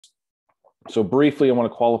So briefly, I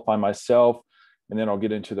want to qualify myself, and then I'll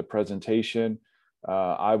get into the presentation.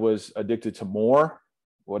 I was addicted to more,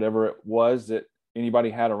 whatever it was that anybody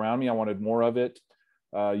had around me. I wanted more of it.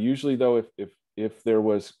 Usually, though, if there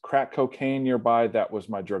was crack cocaine nearby, that was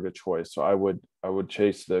my drug of choice. So I would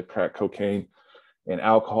chase the crack cocaine and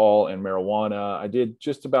alcohol and marijuana. I did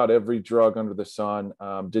just about every drug under the sun.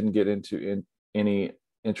 Didn't get into any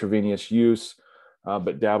intravenous use,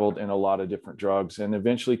 but dabbled in a lot of different drugs, and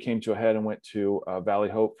eventually came to a head and went to Valley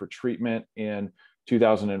Hope for treatment in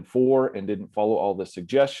 2004, and didn't follow all the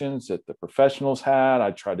suggestions that the professionals had.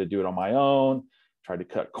 I tried to do it on my own, tried to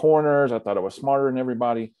cut corners. I thought I was smarter than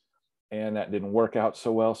everybody, and that didn't work out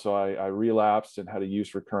so well. So I relapsed and had a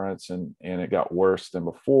use recurrence, and it got worse than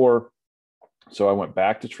before. So I went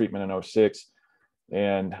back to treatment in 2006,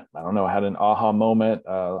 and I don't know, I had an aha moment,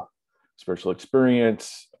 spiritual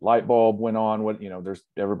experience, light bulb went on. What, there's,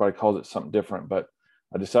 everybody calls it something different, but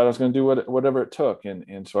I decided I was going to do whatever it took.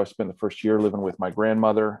 And so I spent the first year living with my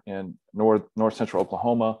grandmother in north central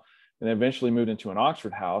Oklahoma, and eventually moved into an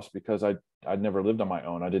Oxford house because I'd never lived on my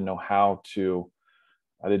own. I didn't know how to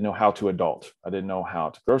adult. I didn't know how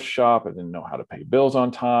to grocery shop. I didn't know how to pay bills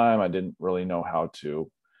on time. I didn't really know how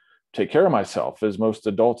to take care of myself, as most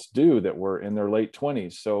adults do that were in their late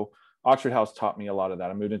 20s. So Oxford House taught me a lot of that.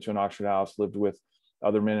 I moved into an Oxford House, lived with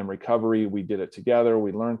other men in recovery. We did it together.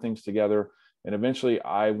 We learned things together. And eventually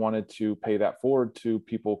I wanted to pay that forward to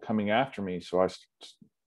people coming after me. So I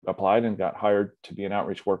applied and got hired to be an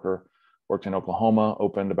outreach worker, worked in Oklahoma,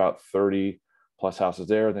 opened about 30 plus houses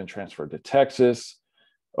there, then transferred to Texas,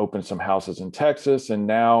 opened some houses in Texas. And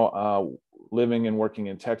now living and working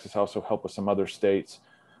in Texas, I also help with some other states.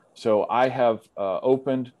 So I have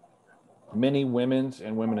opened many women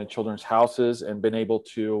and children's houses, and been able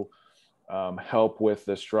to help with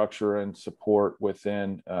the structure and support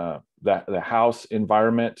within the house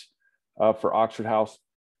environment for Oxford House.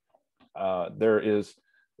 There is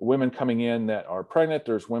women coming in that are pregnant.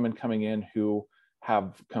 There's women coming in who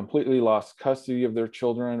have completely lost custody of their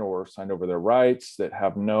children or signed over their rights, that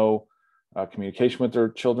have no communication with their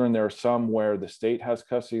children. There are some where the state has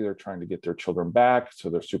custody. They're trying to get their children back, so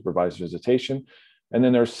there's supervised visitation. And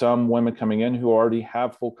then there's some women coming in who already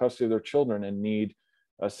have full custody of their children and need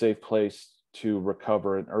a safe place to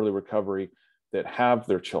recover, an early recovery, that have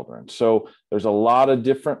their children. So there's a lot of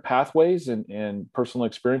different pathways and personal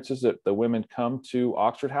experiences that the women come to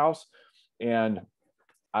Oxford House. And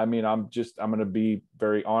I mean, I'm going to be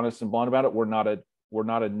very honest and blunt about it. We're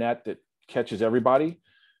not a net that catches everybody.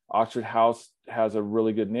 Oxford House has a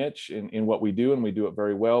really good niche in what we do, and we do it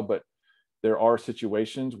very well. But there are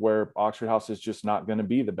situations where Oxford House is just not going to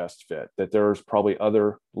be the best fit, that there's probably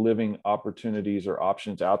other living opportunities or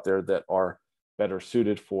options out there that are better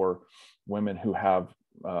suited for women who have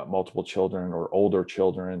multiple children or older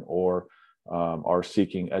children, or are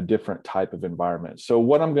seeking a different type of environment. So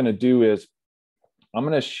what I'm going to do is I'm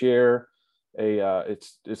going to share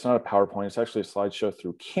it's not a PowerPoint, it's actually a slideshow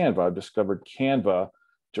through Canva. I've discovered Canva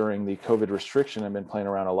during the COVID restriction. I've been playing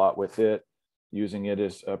around a lot with it, using it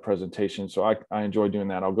as a presentation. So I enjoy doing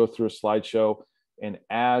that. I'll go through a slideshow, and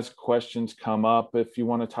as questions come up, if you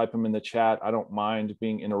want to type them in the chat, I don't mind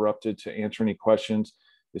being interrupted to answer any questions,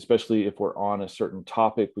 especially if we're on a certain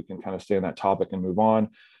topic. We can kind of stay on that topic and move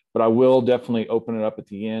on. But I will definitely open it up at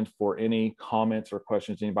the end for any comments or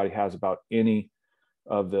questions anybody has about any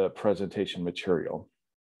of the presentation material.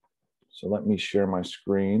 So let me share my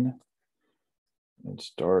screen and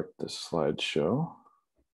start the slideshow.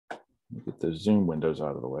 Get the Zoom windows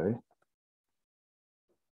out of the way.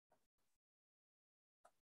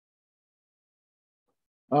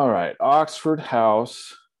 All right, Oxford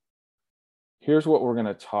House. Here's what we're going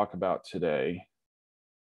to talk about today.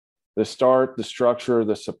 The start, the structure,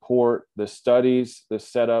 the support, the studies, the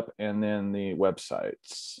setup, and then the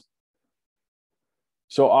websites.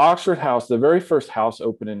 So Oxford House, the very first house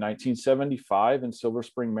opened in 1975 in Silver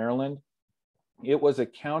Spring, Maryland. It was a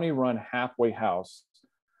county-run halfway house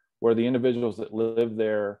where the individuals that lived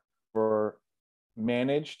there were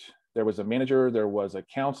managed. There was a manager, there was a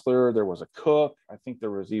counselor, there was a cook. I think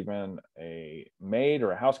there was even a maid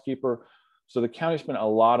or a housekeeper. So the county spent a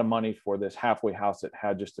lot of money for this halfway house that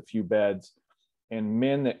had just a few beds. And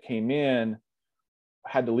men that came in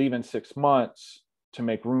had to leave in 6 months to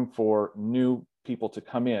make room for new people to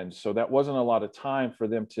come in. So that wasn't a lot of time for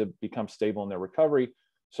them to become stable in their recovery.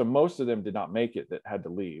 So most of them did not make it, that had to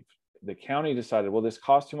leave. The county decided, well, this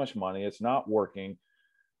costs too much money. It's not working.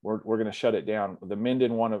 We're going to shut it down. The men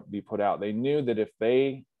didn't want to be put out. They knew that if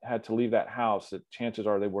they had to leave that house, that chances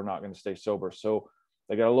are they were not going to stay sober. So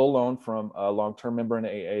they got a little loan from a long-term member in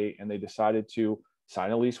AA, and they decided to sign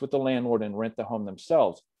a lease with the landlord and rent the home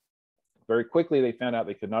themselves. Very quickly, they found out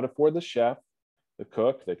they could not afford the chef, the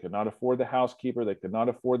cook, they could not afford the housekeeper, they could not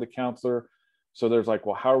afford the counselor. So there's like,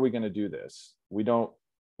 well, how are we going to do this? We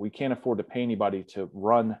can't afford to pay anybody to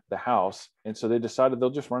run the house. And so they decided they'll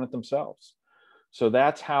just run it themselves. So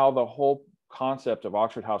that's how the whole concept of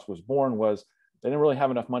Oxford House was born. Was they didn't really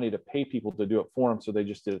have enough money to pay people to do it for them, so they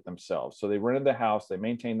just did it themselves. So they rented the house, they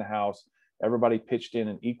maintained the house, everybody pitched in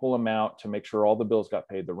an equal amount to make sure all the bills got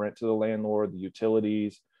paid, the rent to the landlord, the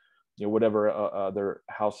utilities, whatever other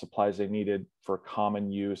house supplies they needed for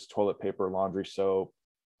common use, toilet paper, laundry, soap,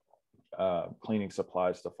 cleaning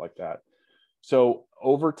supplies, stuff like that. So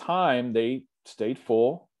over time, they stayed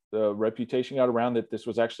full. The reputation got around that this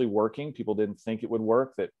was actually working. People didn't think it would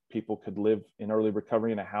work, that people could live in early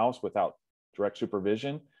recovery in a house without direct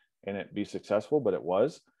supervision and it be successful, but it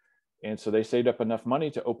was. And so they saved up enough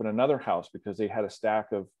money to open another house because they had a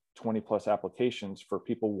stack of 20 plus applications for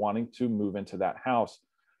people wanting to move into that house.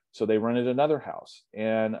 So they rented another house.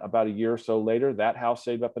 And about a year or so later, that house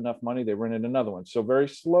saved up enough money, they rented another one. So very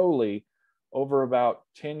slowly, over about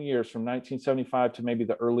 10 years, from 1975 to maybe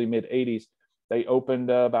the early mid 80s, they opened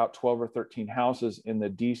about 12 or 13 houses in the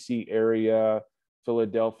DC area,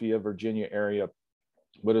 Philadelphia, Virginia area.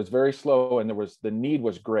 But it was very slow, and the need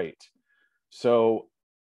was great. So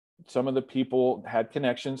some of the people had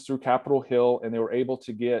connections through Capitol Hill, and they were able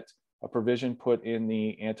to get a provision put in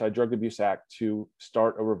the Anti-Drug Abuse Act to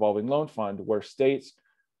start a revolving loan fund where states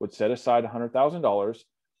would set aside $100,000,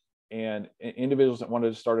 and individuals that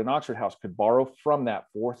wanted to start an Oxford House could borrow from that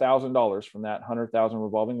 $4,000 from that $100,000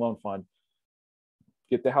 revolving loan fund,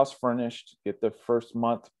 get the house furnished, get the first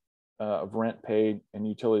month of rent paid and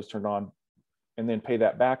utilities turned on, and then pay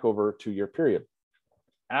that back over a 2-year period.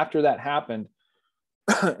 After that happened,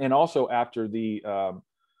 and also after the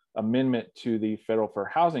amendment to the Federal Fair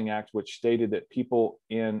Housing Act, which stated that people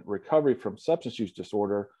in recovery from substance use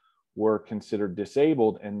disorder were considered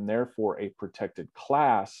disabled and therefore a protected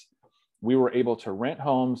class, we were able to rent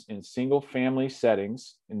homes in single family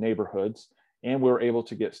settings in neighborhoods, and we were able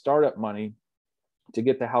to get startup money to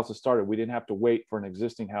get the houses started. We didn't have to wait for an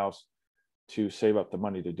existing house to save up the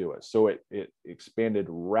money to do it. So it expanded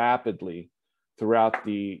rapidly throughout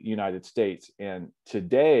the United States. And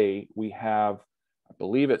today we have, I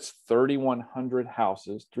believe it's 3,100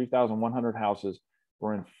 houses, 3,100 houses.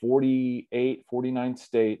 We're in 48, 49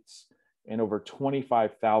 states and over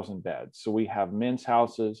 25,000 beds. So we have men's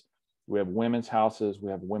houses, we have women's houses, we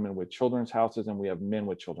have women with children's houses, and we have men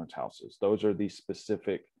with children's houses. Those are the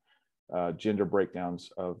specific gender breakdowns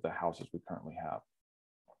of the houses we currently have.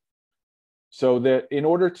 So that in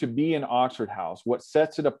order to be an Oxford House, what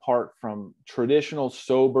sets it apart from traditional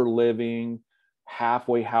sober living,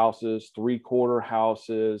 halfway houses, three-quarter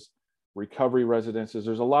houses, recovery residences,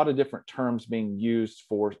 there's a lot of different terms being used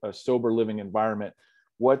for a sober living environment.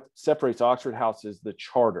 What separates Oxford House is the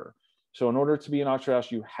charter. So in order to be an Oxford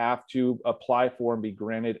House, you have to apply for and be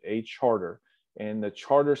granted a charter. And the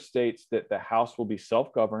charter states that the house will be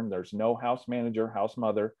self-governed. There's no house manager, house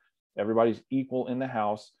mother. Everybody's equal in the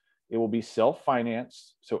house. It will be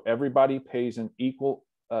self-financed, so everybody pays an equal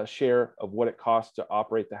share of what it costs to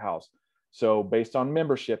operate the house. So based on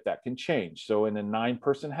membership, that can change. So in a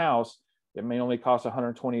 9-person house, it may only cost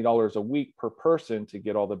 $120 a week per person to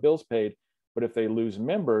get all the bills paid. But if they lose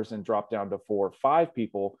members and drop down to 4 or 5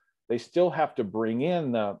 people, they still have to bring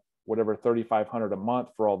in the whatever $3,500 a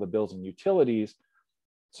month for all the bills and utilities,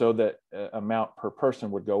 so that amount per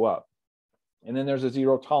person would go up. And then there's a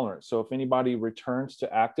zero tolerance. So if anybody returns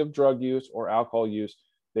to active drug use or alcohol use,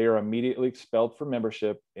 they are immediately expelled from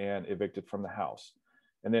membership and evicted from the house.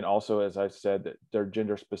 And then also, as I said, that they're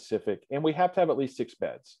gender specific, and we have to have at least 6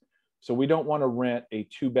 beds. So we don't want to rent a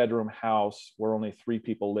 2-bedroom house where only 3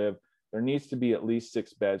 people live. There needs to be at least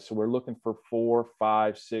 6 beds. So we're looking for 4,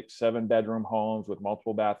 5, 6, 7-bedroom homes with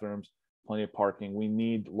multiple bathrooms, plenty of parking. We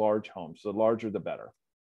need large homes. The larger, the better.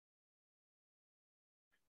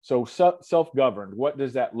 So self-governed, what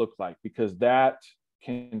does that look like? Because that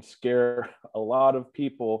can scare a lot of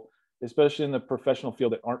people, especially in the professional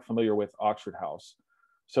field, that aren't familiar with Oxford House.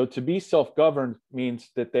 So to be self-governed means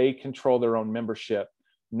that they control their own membership.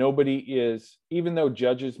 Nobody is, even though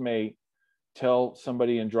judges may tell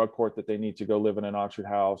somebody in drug court that they need to go live in an Oxford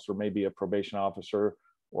House, or maybe a probation officer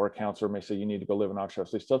or a counselor may say you need to go live in an Oxford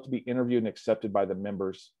House, they still have to be interviewed and accepted by the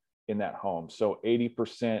members in that home. So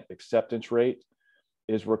 80% acceptance rate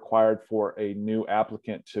is required for a new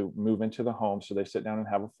applicant to move into the home. So they sit down and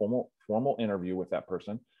have a formal interview with that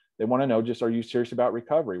person. They want to know, just, are you serious about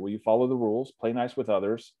recovery? Will you follow the rules, play nice with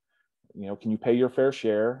others? Can you pay your fair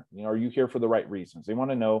share? Are you here for the right reasons? They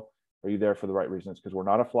want to know, are you there for the right reasons? Because we're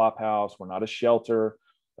not a flop house. We're not a shelter.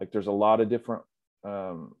 Like, there's a lot of different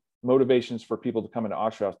motivations for people to come into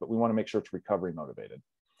auction house, but we want to make sure it's recovery motivated.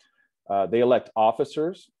 They elect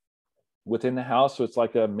officers within the house. So it's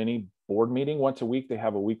like a mini board meeting once a week. They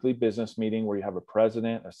have a weekly business meeting where you have a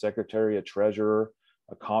president, a secretary, a treasurer,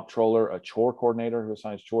 a comptroller, a chore coordinator who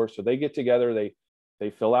assigns chores. So they get together, they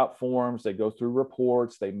fill out forms, they go through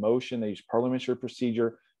reports, they motion, they use parliamentary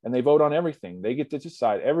procedure, and they vote on everything. They get to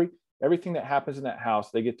decide everything that happens in that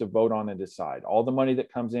house. They get to vote on and decide. All the money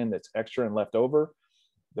that comes in that's extra and left over,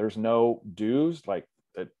 there's no dues. Like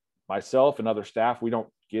myself and other staff, we don't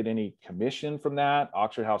get any commission from that.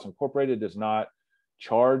 Auction House Incorporated does not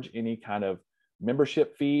charge any kind of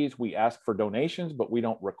membership fees. We ask for donations, but we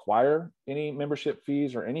don't require any membership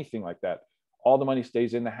fees or anything like that. All the money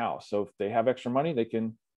stays in the house. So if they have extra money, they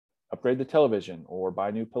can upgrade the television or buy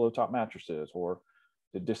new pillow top mattresses, or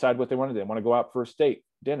to decide what they want to do. They want to go out for a steak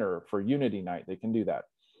dinner for unity night, they can do that.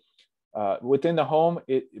 Within the home,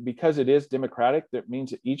 because it is democratic, that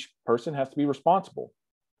means that each person has to be responsible.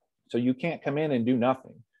 So you can't come in and do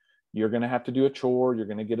nothing. You're going to have to do a chore. You're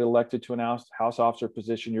going to get elected to an house officer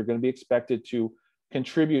position. You're going to be expected to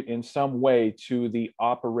contribute in some way to the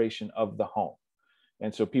operation of the home.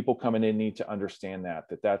 And so people coming in need to understand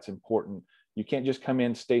that's important. You can't just come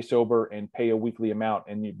in, stay sober, and pay a weekly amount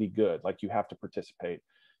and you'd be good. Like, you have to participate.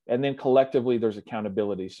 And then collectively, there's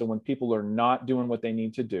accountability. So when people are not doing what they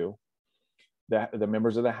need to do, the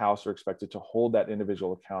members of the house are expected to hold that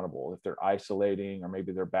individual accountable. If they're isolating, or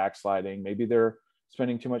maybe they're backsliding, maybe they're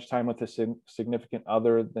spending too much time with a significant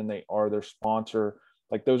other than they are their sponsor.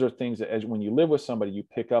 Like, those are things that, when you live with somebody, you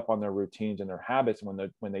pick up on their routines and their habits.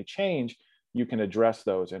 And when they change, you can address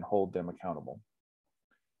those and hold them accountable.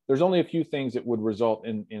 There's only a few things that would result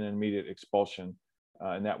in an immediate expulsion,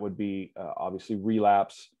 and that would be obviously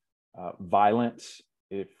relapse, violence,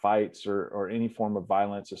 fights or any form of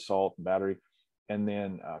violence, assault, battery, and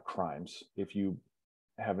then crimes. If you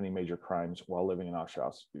have any major crimes while living in auction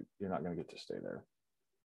house, you're not going to get to stay there.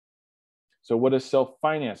 So what does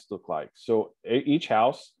self-finance look like? So each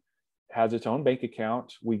house has its own bank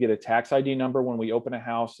account. We get a tax ID number when we open a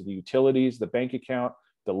house. The utilities, the bank account,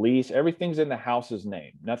 the lease, everything's in the house's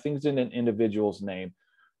name. Nothing's in an individual's name.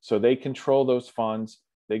 So they control those funds.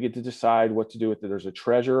 They get to decide what to do with it. There's a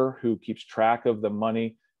treasurer who keeps track of the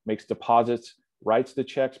money, makes deposits, writes the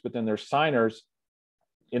checks, but then there's signers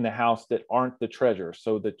in the house that aren't the treasurer.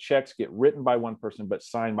 So the checks get written by one person, but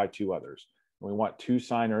signed by two others. And we want two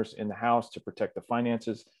signers in the house to protect the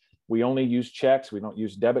finances. We only use checks. We don't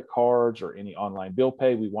use debit cards or any online bill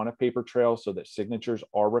pay. We want a paper trail so that signatures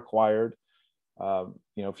are required.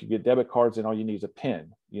 If you get debit cards, then all you need is a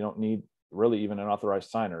PIN. You don't need really even an authorized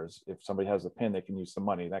signer. If somebody has a PIN, they can use the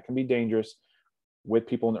money. That can be dangerous with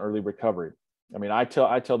people in early recovery. I mean, I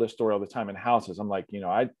tell this story all the time in houses. I'm like,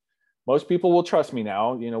 most people will trust me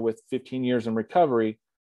now, with 15 years in recovery.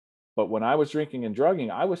 But when I was drinking and drugging,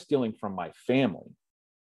 I was stealing from my family.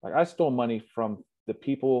 Like, I stole money from the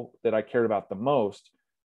people that I cared about the most.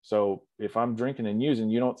 So if I'm drinking and using,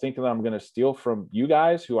 you don't think that I'm going to steal from you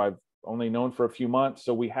guys who I've only known for a few months.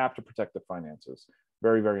 So we have to protect the finances.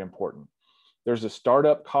 Very, very important. There's a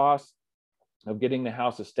startup cost of getting the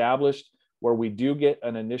house established, where we do get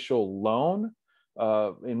an initial loan.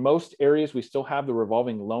 In most areas, we still have the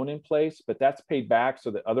revolving loan in place, but that's paid back so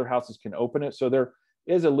that other houses can open it. So there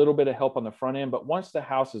is a little bit of help on the front end, but once the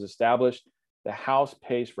house is established, the house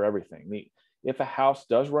pays for everything. If a house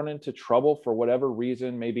does run into trouble for whatever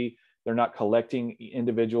reason, maybe they're not collecting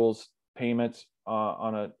individuals' payments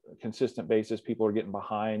on a consistent basis, people are getting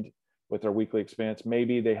behind with their weekly expense,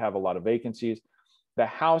 maybe they have a lot of vacancies, the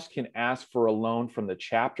house can ask for a loan from the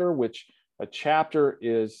chapter, which a chapter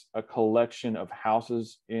is a collection of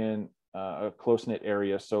houses in a close-knit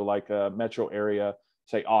area. So like a metro area,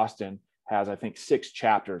 say Austin, has, I think, 6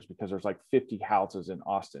 chapters because there's like 50 houses in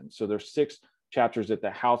Austin. So there's 6 chapters that the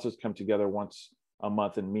houses come together once a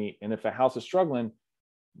month and meet. And if a house is struggling,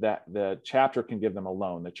 that the chapter can give them a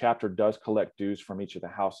loan. The chapter does collect dues from each of the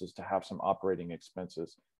houses to have some operating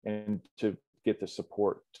expenses and to get the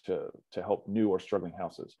support to help new or struggling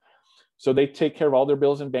houses. So they take care of all their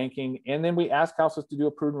bills and banking. And then we ask houses to do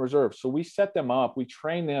a prudent reserve. So we set them up, we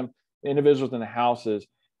train them, the individuals in the houses,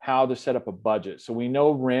 how to set up a budget. So we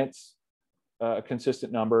know rents, a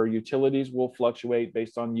consistent number. Utilities will fluctuate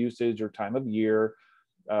based on usage or time of year.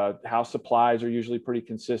 House supplies are usually pretty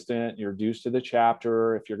consistent. Your dues to the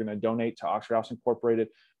chapter, if you're going to donate to Auction House Incorporated.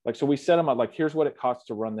 So we set them up like, here's what it costs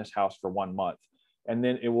to run this house for 1 month. And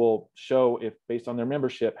then it will show, if based on their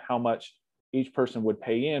membership, how much each person would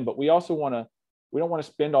pay in. But we don't want to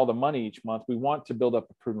spend all the money each month. We want to build up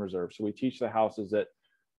a prudent reserve. So we teach the houses that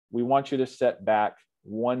we want you to set back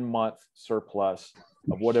 1 month surplus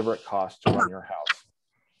of whatever it costs to run your house.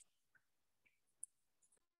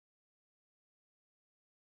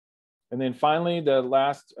 And then finally, the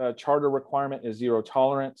last charter requirement is zero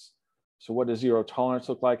tolerance. So what does zero tolerance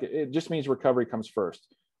look like? It just means recovery comes first.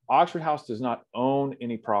 Oxford House does not own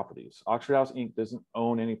any properties. Oxford House Inc. doesn't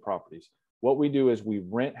own any properties. What we do is we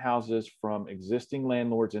rent houses from existing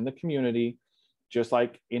landlords in the community, just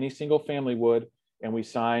like any single family would, and we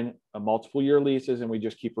sign a multiple year leases and we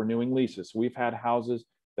just keep renewing leases. So we've had houses,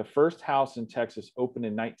 the first house in Texas opened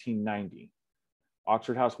in 1990,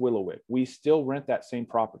 Oxford House Willowwick. We still rent that same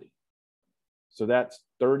property. So that's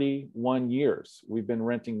 31 years we've been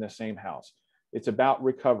renting the same house. It's about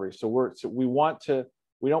recovery. So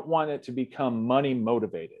we don't want it to become money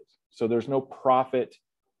motivated. So there's no profit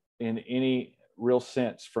in any real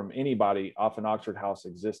sense from anybody off an Oxford House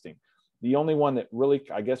existing. The only one that really,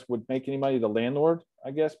 I guess, would make any money, the landlord,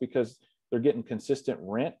 I guess, because they're getting consistent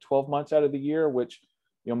rent 12 months out of the year, which,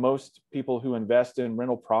 most people who invest in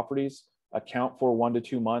rental properties account for 1 to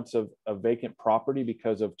 2 months of vacant property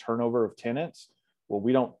because of turnover of tenants.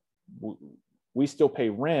 Well, we still pay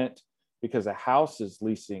rent because the house is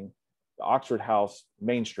leasing. The Oxford House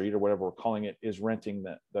Main Street, or whatever we're calling it, is renting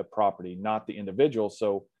the property, not the individual.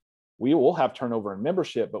 So we will have turnover in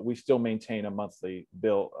membership, but we still maintain a monthly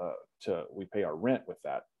bill we pay our rent with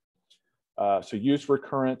that. So use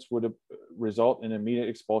recurrence would result in immediate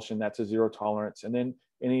expulsion. That's a zero tolerance. And then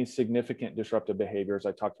any significant disruptive behaviors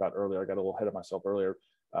I talked about earlier, I got a little ahead of myself earlier,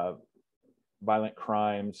 violent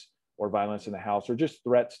crimes or violence in the house, or just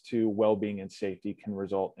threats to well-being and safety can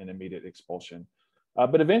result in immediate expulsion.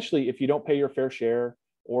 But eventually, if you don't pay your fair share,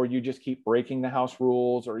 or you just keep breaking the house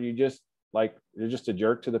rules, or you're just a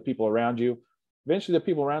jerk to the people around you, eventually the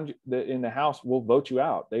people around you in the house will vote you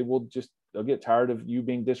out. They'll get tired of you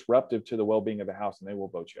being disruptive to the well-being of the house, and they will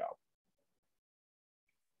vote you out.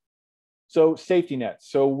 So safety nets.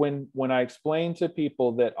 So when I explain to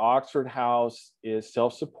people that Oxford House is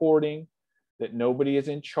self-supporting, that nobody is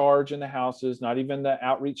in charge in the houses, not even the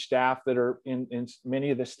outreach staff that are in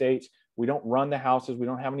many of the states, we don't run the houses, we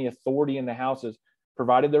don't have any authority in the houses,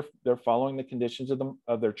 provided they're following the conditions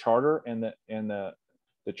of their charter and the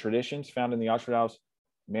traditions found in the Oxford House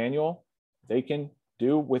manual, they can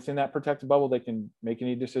do within that protected bubble, they can make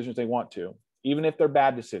any decisions they want to, even if they're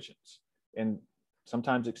bad decisions. And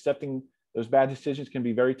sometimes accepting those bad decisions can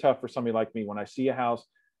be very tough for somebody like me. When I see a house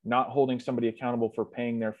not holding somebody accountable for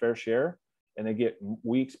paying their fair share, and they get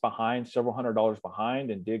weeks behind, several $100s behind,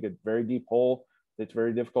 and dig a very deep hole that's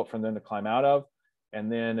very difficult for them to climb out of.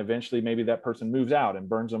 And then eventually maybe that person moves out and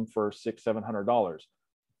burns them for $600-700.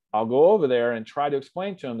 I'll go over there and try to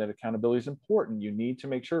explain to them that accountability is important. You need to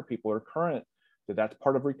make sure people are current, that's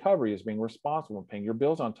part of recovery, is being responsible and paying your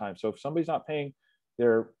bills on time. So if somebody's not paying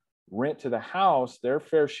their rent to the house, their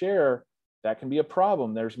fair share, that can be a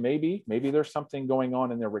problem. There's maybe there's something going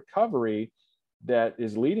on in their recovery that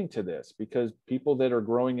is leading to this, because people that are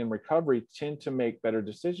growing in recovery tend to make better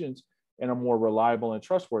decisions and are more reliable and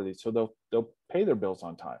trustworthy. So they'll pay their bills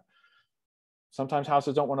on time. Sometimes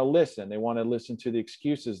houses don't want to listen. They want to listen to the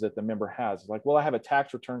excuses that the member has. It's like, well, I have a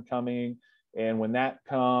tax return coming, and when that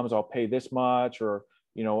comes, I'll pay this much, or,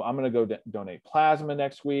 I'm going to go donate plasma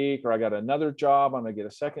next week, or I got another job, I'm going to get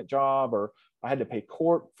a second job, or I had to pay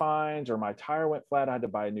court fines, or my tire went flat, I had to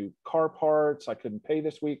buy new car parts, I couldn't pay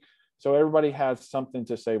this week. So everybody has something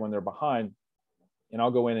to say when they're behind, and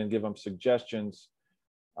I'll go in and give them suggestions,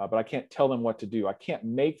 but I can't tell them what to do. I can't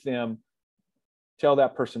make them tell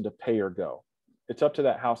that person to pay or go. It's up to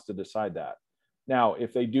that house to decide that. Now,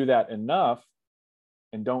 if they do that enough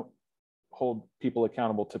and don't hold people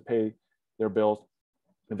accountable to pay their bills,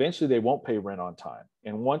 eventually they won't pay rent on time.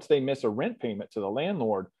 And once they miss a rent payment to the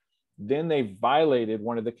landlord, then they violated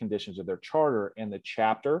one of the conditions of their charter, and the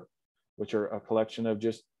chapter, which are a collection of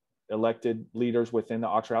just elected leaders within the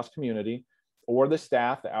Oxford House community, or the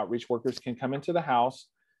staff, the outreach workers, can come into the house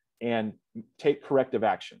and take corrective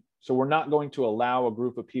action. So we're not going to allow a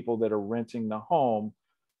group of people that are renting the home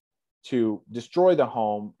to destroy the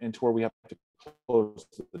home into where we have to close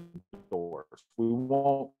the doors. We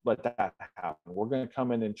won't let that happen. We're going to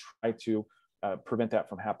come in and try to prevent that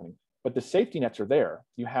from happening. But the safety nets are there.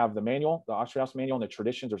 You have the manual, the Oxford House manual, and the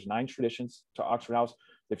traditions. There's 9 traditions to Oxford House.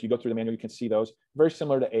 If you go through the manual, you can see those. Very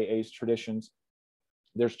similar to AA's traditions.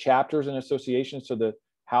 There's chapters and associations. So the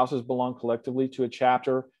houses belong collectively to a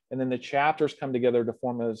chapter, and then the chapters come together to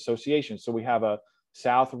form an association. So we have a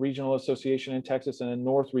South Regional Association in Texas and a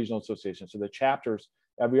North Regional Association. So the chapters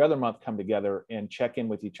every other month come together and check in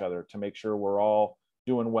with each other to make sure we're all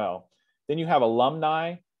doing well. Then you have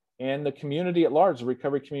alumni and the community at large, the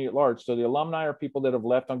recovery community at large. So the alumni are people that have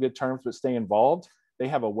left on good terms but stay involved. They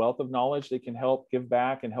have a wealth of knowledge. They can help give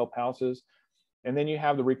back and help houses. And then you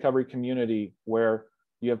have the recovery community, where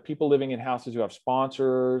You have people living in houses who have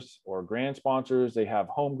sponsors or grand sponsors. They have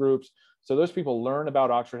home groups. So those people learn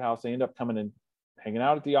about Oxford House. They end up coming and hanging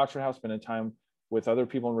out at the Oxford House, spending time with other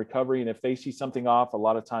people in recovery. And if they see something off, a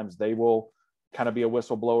lot of times they will kind of be a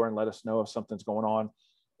whistleblower and let us know if something's going on.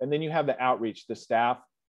 And then you have the outreach, the staff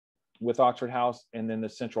with Oxford House, and then the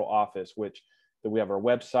central office, which we have our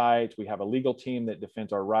website. We have a legal team that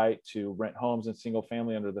defends our right to rent homes and single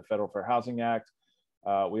family under the Federal Fair Housing Act.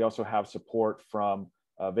 We also have support from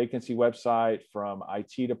a vacancy website, from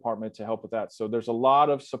IT department to help with that. So there's a lot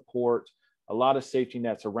of support, a lot of safety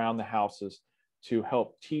nets around the houses to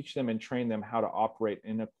help teach them and train them how to operate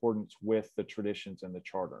in accordance with the traditions and the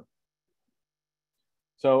charter.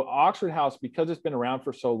 So Oxford House, because it's been around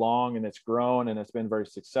for so long and it's grown and it's been very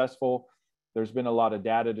successful, there's been a lot of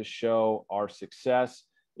data to show our success.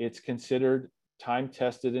 It's considered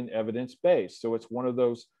time-tested and evidence-based. So it's one of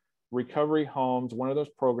those recovery homes, one of those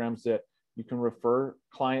programs that you can refer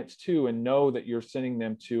clients to and know that you're sending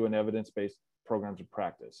them to an evidence-based programs of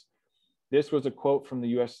practice. This was a quote from the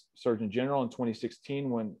US Surgeon General in 2016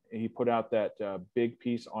 when he put out that big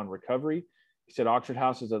piece on recovery. He said, Oxford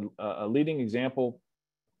House is a leading example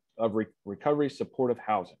of recovery supportive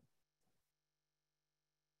housing.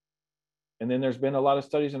 And then there's been a lot of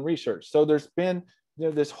studies and research. So there's been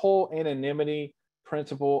this whole anonymity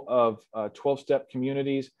principle of 12-step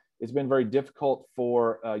communities. It's been very difficult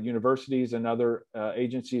for universities and other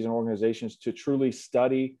agencies and organizations to truly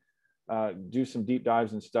study, do some deep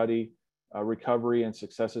dives and study recovery and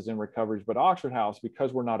successes in recoveries. But Oxford House,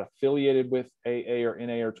 because we're not affiliated with AA or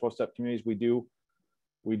NA or 12-step communities,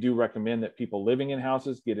 we do recommend that people living in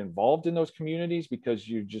houses get involved in those communities, because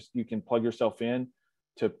you can plug yourself in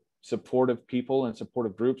to supportive people and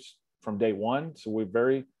supportive groups from day one. So we're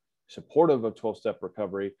very supportive of 12-step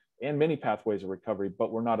recovery and many pathways of recovery,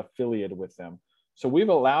 but we're not affiliated with them. So we've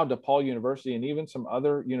allowed DePaul University and even some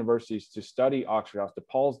other universities to study Oxford House.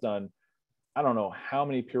 DePaul's done, I don't know how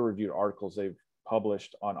many peer-reviewed articles they've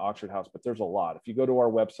published on Oxford House, but there's a lot. If you go to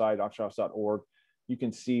our website, oxfordhouse.org, you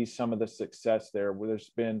can see some of the success there, where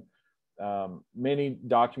there's been many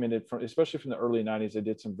documented, especially from the early 90s. They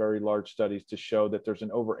did some very large studies to show that there's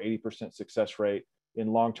an over 80% success rate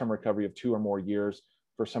in long-term recovery of 2 or more years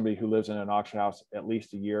for somebody who lives in an Oxford House at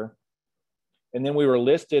least a year. And then we were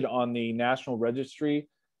listed on the National Registry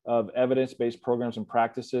of Evidence-Based Programs and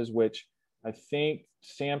Practices, which I think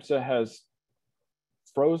SAMHSA has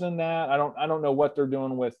frozen that. I don't know what they're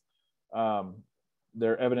doing with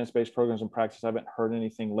their evidence-based programs and practices. I haven't heard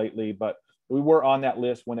anything lately, but we were on that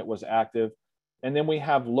list when it was active. And then we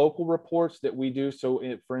have local reports that we do. So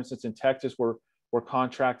for instance, in Texas, we're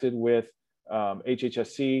contracted with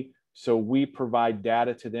HHSC. So we provide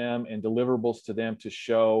data to them and deliverables to them to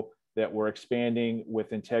show that we're expanding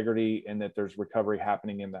with integrity and that there's recovery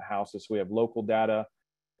happening in the houses. So we have local data,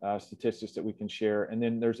 statistics that we can share. And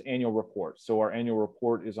then there's annual reports. So our annual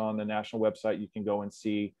report is on the national website. You can go and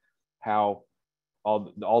see how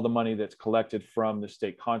all the money that's collected from the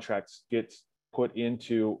state contracts gets put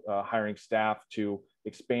into hiring staff to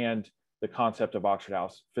expand the concept of Oxford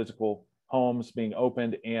House, physical homes being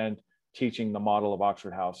opened and teaching the model of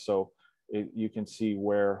Oxford House. So you can see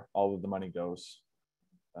where all of the money goes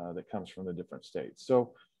that comes from the different states.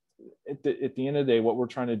 So at the end of the day, what we're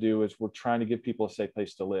trying to do is we're trying to give people a safe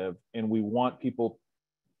place to live, and we want people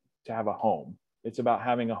to have a home. It's about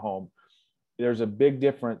having a home. There's a big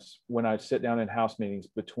difference when I sit down in house meetings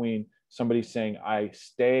between somebody saying, I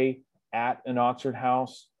stay at an Oxford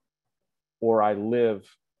House or I live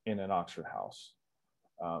in an Oxford House.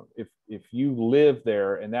 If you live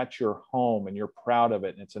there and that's your home and you're proud of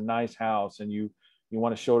it and it's a nice house and you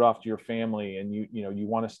want to show it off to your family and you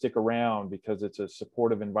want to stick around because it's a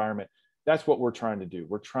supportive environment, that's what we're trying to do.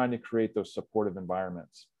 We're trying to create those supportive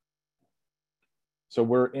environments. So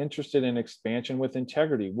we're interested in expansion with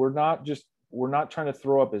integrity. We're not trying to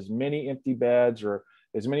throw up as many empty beds or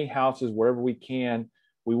as many houses wherever we can.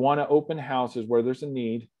 We want to open houses where there's a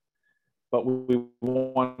need, but we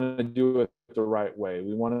want to do it the right way.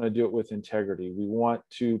 We want to do it with integrity. We want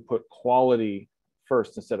to put quality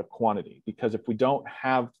first instead of quantity, because if we don't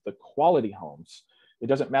have the quality homes, it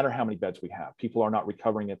doesn't matter how many beds we have. People are not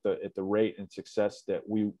recovering at the rate and success that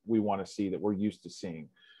we want to see, that we're used to seeing.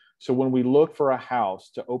 So when we look for a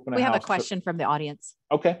house to open a house. We have a question from the audience.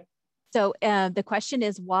 Okay. So the question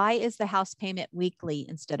is, why is the house payment weekly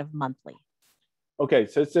instead of monthly? Okay,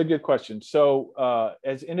 so it's a good question. So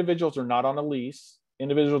as individuals are not on a lease,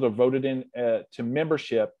 individuals are voted in to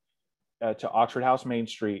membership to Oxford House Main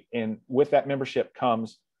Street. And with that membership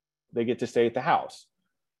comes, they get to stay at the house.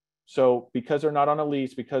 So because they're not on a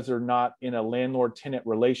lease, because they're not in a landlord-tenant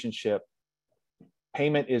relationship,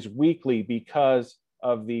 payment is weekly because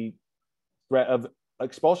of the threat of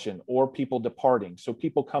expulsion or people departing. So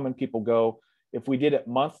people come and people go. If we did it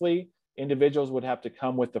monthly, individuals would have to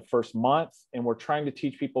come with the first month, and we're trying to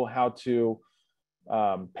teach people how to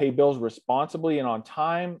pay bills responsibly and on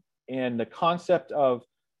time. And the concept of,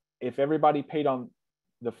 if everybody paid on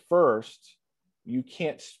the first, you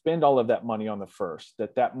can't spend all of that money on the first,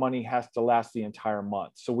 that money has to last the entire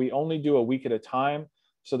month. So we only do a week at a time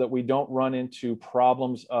so that we don't run into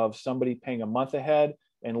problems of somebody paying a month ahead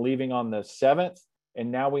and leaving on the 7th.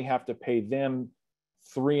 And now we have to pay them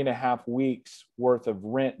 3.5 weeks worth of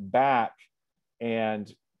rent back.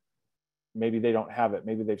 And maybe they don't have it.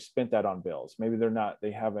 Maybe they've spent that on bills. Maybe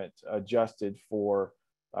they haven't adjusted for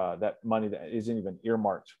that money that isn't even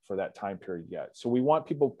earmarked for that time period yet. So we want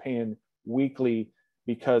people paying weekly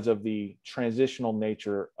because of the transitional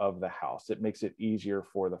nature of the house. It makes it easier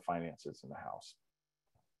for the finances in the house.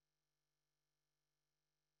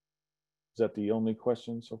 Is that the only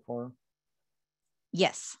question so far?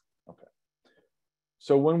 Yes. Okay.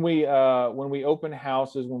 So when we open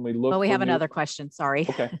houses, when we look, well, we have another question. Sorry.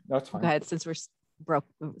 Okay, that's fine. Go ahead, since we're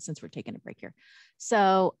taking a break here.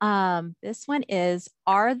 So this one is: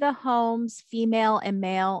 are the homes female and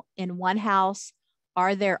male in one house?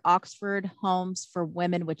 Are there Oxford homes for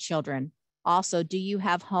women with children? Also, do you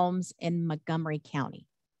have homes in Montgomery County?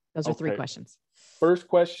 Those are 3 questions. First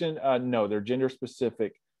question, no, they're gender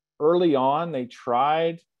specific. Early on, they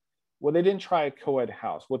didn't try a co-ed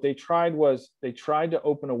house. What they tried was they tried to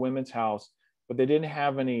open a women's house, but they didn't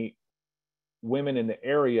have any women in the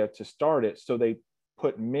area to start it. So they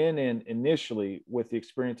put men in initially with the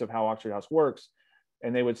experience of how Oxford House works.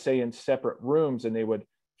 And they would stay in separate rooms, and they would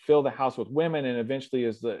fill the house with women. And eventually,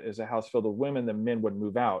 as the house filled with women, the men would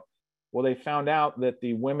move out. Well, they found out that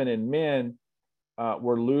the women and men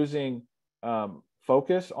were losing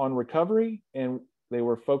focus on recovery, and they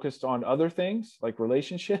were focused on other things like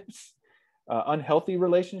relationships, unhealthy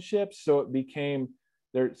relationships. So it became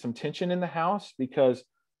there's some tension in the house because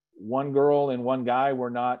one girl and one guy were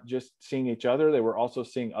not just seeing each other, they were also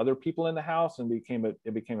seeing other people in the house, and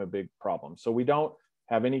it became a big problem. So we don't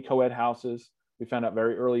have any co-ed houses. We found out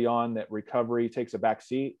very early on that recovery takes a back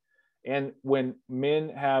seat. And when men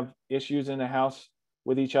have issues in the house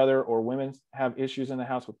with each other, or women have issues in the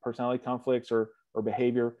house with personality conflicts or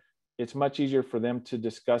behavior, it's much easier for them to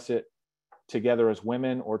discuss it together as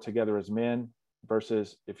women or together as men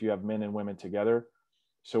versus if you have men and women together.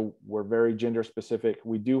 So we're very gender specific.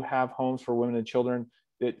 We do have homes for women and children.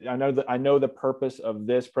 I know the purpose of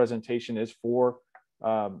this presentation is for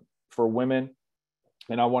women,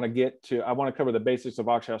 and I want to cover the basics of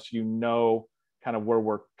Oxford House so you know kind of where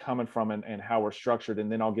we're coming from and how we're structured,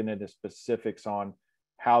 and then I'll get into specifics on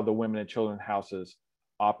how the women and children houses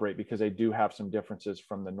operate, because they do have some differences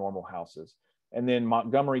from the normal houses. And then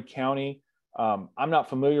Montgomery County, I'm not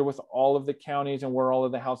familiar with all of the counties and where all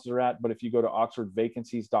of the houses are at, but if you go to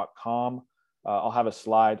oxfordvacancies.com, I'll have a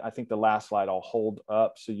slide. I think the last slide I'll hold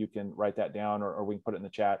up so you can write that down, or we can put it in the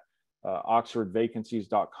chat.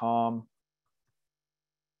 Oxfordvacancies.com,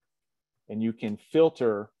 and you can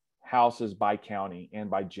filter houses by county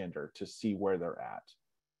and by gender to see where they're at.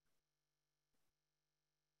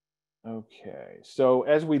 Okay, so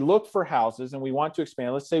as we look for houses and we want to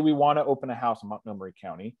expand, let's say we want to open a house in Montgomery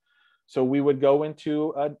County. So we would go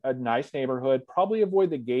into a nice neighborhood, probably avoid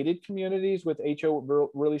the gated communities with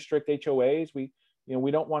really strict HOAs. We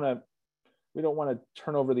don't want to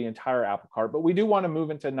turn over the entire apple cart, but we do want to move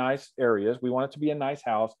into nice areas. We want it to be a nice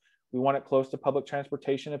house. We want it close to public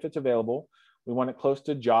transportation if it's available. We want it close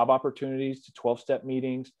to job opportunities, to 12-step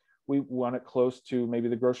meetings. We want it close to maybe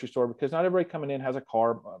the grocery store, because not everybody coming in has a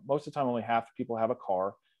car. Most of the time, only half the people have a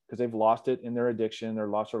car because they've lost it in their addiction, or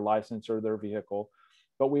lost their license or their vehicle.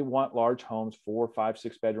 But we want large homes, 4, 5,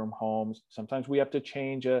 6 bedroom homes. Sometimes we have to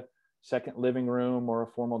change a second living room or a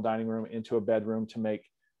formal dining room into a bedroom to make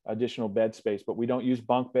additional bed space. But we don't use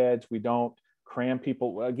bunk beds. We don't cram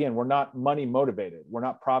people. Again, we're not money motivated. We're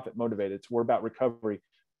not profit motivated. So we're about recovery.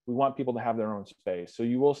 We want people to have their own space. So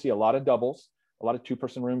you will see a lot of doubles, a lot of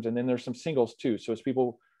 2-person rooms, and then there's some singles too. So as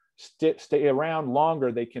people stay around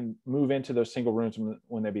longer, they can move into those single rooms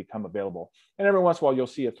when they become available. And every once in a while, you'll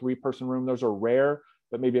see a 3-person room. Those are rare,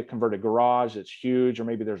 but maybe a converted garage that's huge, or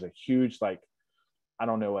maybe there's a huge, like, I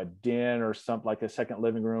don't know, a den or something, like a second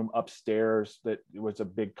living room upstairs that was a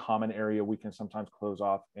big common area. We can sometimes close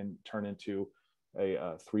off and turn into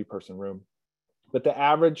a 3-person room. But the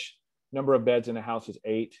average number of beds in a house is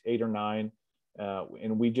 8 or 9.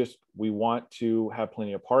 And we want to have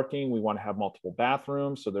plenty of parking. We want to have multiple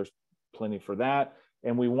bathrooms, so there's plenty for that.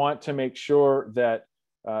 And we want to make sure that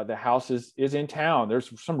the house is in town.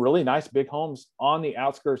 There's some really nice big homes on the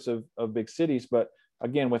outskirts of big cities, but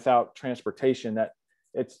again, without transportation, that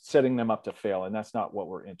it's setting them up to fail. And that's not what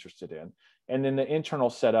we're interested in. And then the internal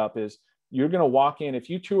setup is you're going to walk in, if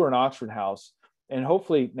you tour an Oxford house, and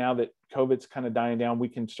hopefully now that COVID's kind of dying down, we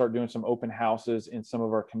can start doing some open houses in some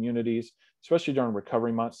of our communities, especially during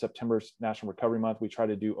Recovery Month. September's National Recovery Month. We try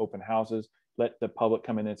to do open houses, let the public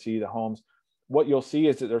come in and see the homes. What you'll see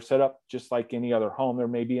is that they're set up just like any other home. There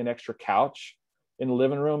may be an extra couch in the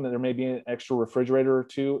living room, and there may be an extra refrigerator or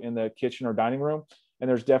two in the kitchen or dining room. And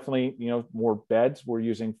there's definitely, more beds. We're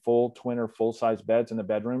using full twin or full size beds in the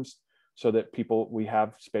bedrooms so that we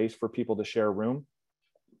have space for people to share a room.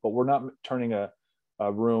 But we're not turning a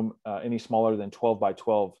room any smaller than 12 by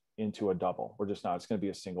 12 into a double. We're just not. It's going to be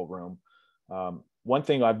a single room. One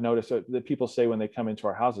thing I've noticed that people say when they come into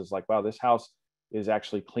our houses, like, wow, this house is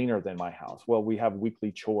actually cleaner than my house. Well, we have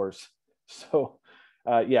weekly chores. So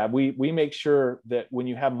we make sure that when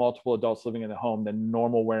you have multiple adults living in the home, the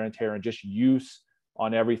normal wear and tear and just use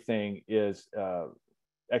on everything is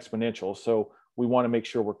exponential. So we want to make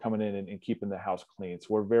sure we're coming in and keeping the house clean. So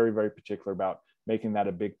we're very, very particular about making that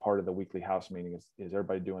a big part of the weekly house meeting is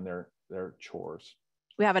everybody doing their chores.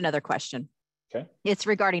 We have another question. Okay. It's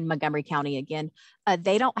regarding Montgomery County again.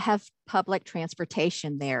 They don't have public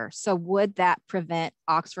transportation there. So would that prevent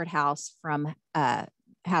Oxford House from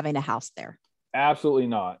having a house there? Absolutely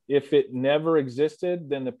not. If it never existed,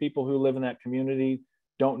 then the people who live in that community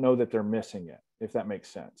don't know that they're missing it, if that makes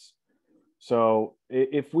sense. So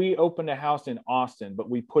if we opened a house in Austin, but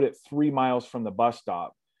we put it 3 miles from the bus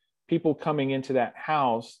stop, people coming into that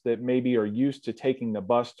house that maybe are used to taking the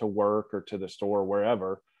bus to work or to the store or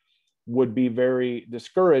wherever would be very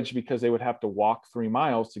discouraged because they would have to walk 3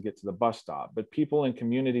 miles to get to the bus stop. But people in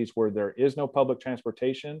communities where there is no public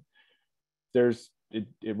transportation, it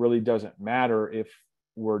really doesn't matter if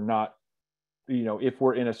we're not, if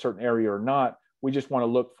we're in a certain area or not. We just want to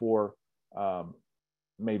look for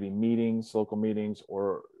maybe local meetings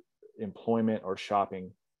or employment or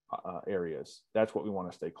shopping areas. That's what we want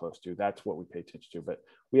to stay close to. That's what we pay attention to. But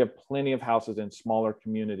we have plenty of houses in smaller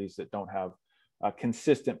communities that don't have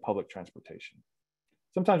consistent public transportation.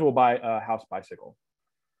 Sometimes we'll buy a house bicycle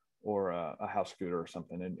or a house scooter or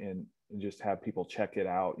something and just have people check it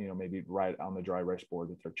out, maybe right on the dry erase board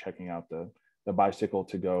that they're checking out the bicycle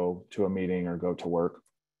to go to a meeting or go to work.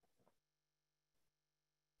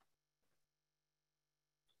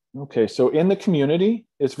 Okay, so in the community,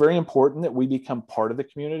 it's very important that we become part of the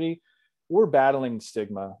community. We're battling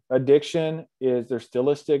stigma. Addiction there's still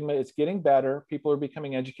a stigma. It's getting better. People are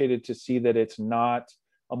becoming educated to see that it's not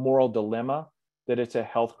a moral dilemma, that it's a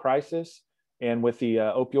health crisis. And with the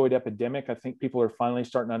opioid epidemic, I think people are finally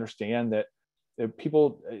starting to understand that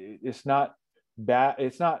it's not bad.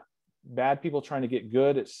 It's not bad people trying to get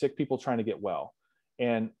good. It's sick people trying to get well.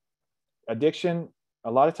 And addiction,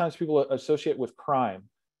 a lot of times people associate with crime,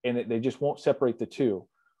 and they just won't separate the two.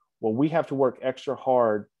 Well, we have to work extra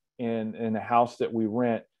hard in the house that we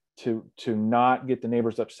rent to not get the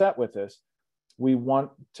neighbors upset with us. We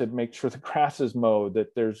want to make sure the grass is mowed,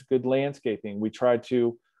 that there's good landscaping. We try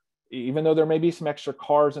to, even though there may be some extra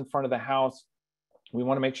cars in front of the house, we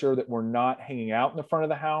want to make sure that we're not hanging out in the front of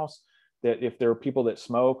the house, that if there are people that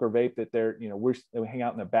smoke or vape, that we hang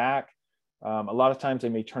out in the back. A lot of times they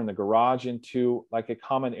may turn the garage into like a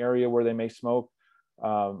common area where they may smoke.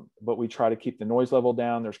 But we try to keep the noise level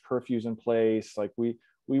down. There's curfews in place. Like we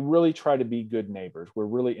really try to be good neighbors. We're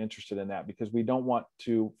really interested in that because we don't want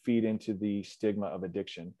to feed into the stigma of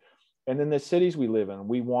addiction. And then the cities we live in,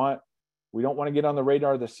 we don't want to get on the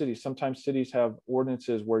radar of the city. Sometimes cities have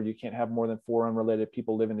ordinances where you can't have more than 4 unrelated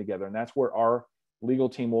people living together. And that's where our legal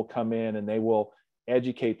team will come in and they will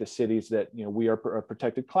educate the cities that, we are a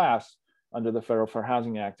protected class under the Federal Fair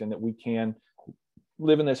Housing Act and that we can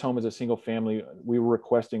live in this home as a single family. We were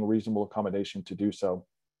requesting reasonable accommodation to do so.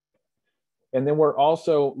 And then we're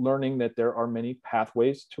also learning that there are many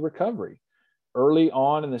pathways to recovery. Early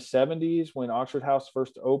on in the 70s, when Oxford House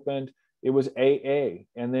first opened, it was AA,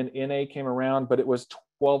 and then NA came around, but it was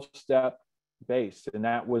 12-step based. And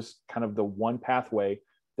that was kind of the one pathway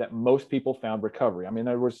that most people found recovery. I mean,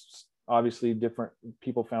 there was obviously different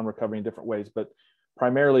people found recovery in different ways, but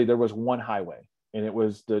primarily there was one highway, and it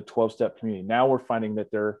was the 12-step community. Now we're finding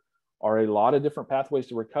that there are a lot of different pathways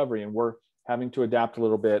to recovery, and we're having to adapt a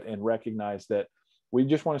little bit and recognize that we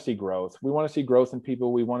just want to see growth. We want to see growth in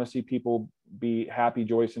people. We want to see people be happy,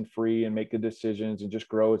 joyous, and free and make good decisions and just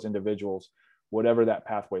grow as individuals, whatever that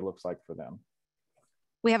pathway looks like for them.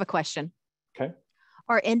 We have a question. Okay.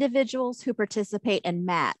 Are individuals who participate in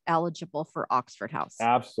MAT eligible for Oxford House?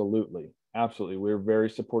 Absolutely. Absolutely. We're very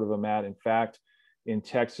supportive of MAT. In fact, in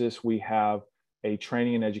Texas, we have a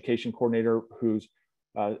training and education coordinator whose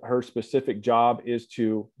Her specific job is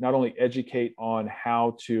to not only educate on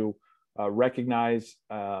how to recognize,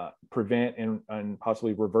 prevent, and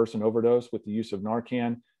possibly reverse an overdose with the use of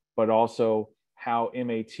Narcan, but also how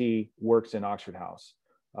MAT works in Oxford House.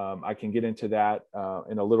 I can get into that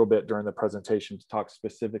in a little bit during the presentation to talk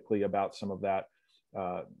specifically about some of that.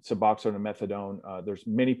 Suboxone and methadone. There's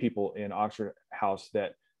many people in Oxford House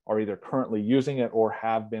that are either currently using it or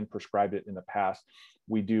have been prescribed it in the past.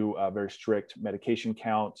 We do very strict medication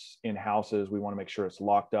counts in houses. We want to make sure it's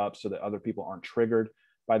locked up so that other people aren't triggered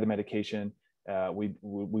by the medication. We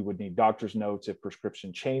would need doctor's notes if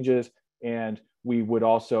prescription changes, and we would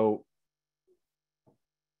also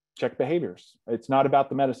check behaviors. It's not about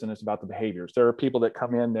the medicine, it's about the behaviors. There are people that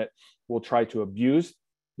come in that will try to abuse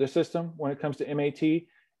the system when it comes to MAT,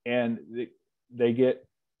 and they get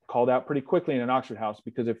called out pretty quickly in an Oxford House,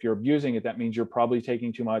 because if you're abusing it, that means you're probably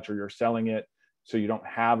taking too much or you're selling it so you don't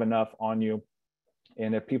have enough on you.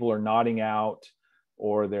 And if people are nodding out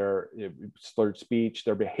or they're slurred speech,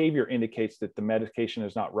 their behavior indicates that the medication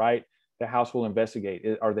is not right, the house will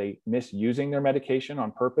investigate. Are they misusing their medication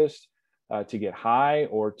on purpose to get high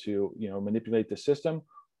or to manipulate the system?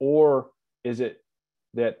 Or is it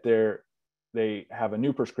that they have a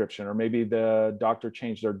new prescription, or maybe the doctor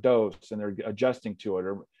changed their dose and they're adjusting to it,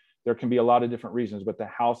 or there can be a lot of different reasons, but the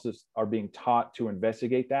houses are being taught to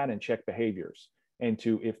investigate that and check behaviors, and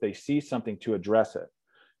to, if they see something, to address it,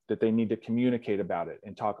 that they need to communicate about it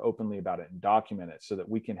and talk openly about it and document it so that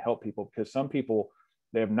we can help people. Because some people,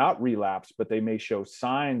 they have not relapsed, but they may show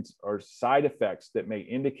signs or side effects that may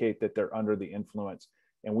indicate that they're under the influence.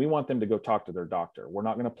 And we want them to go talk to their doctor. We're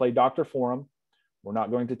not going to play doctor for them. We're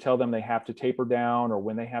not going to tell them they have to taper down or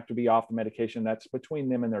when they have to be off the medication. That's between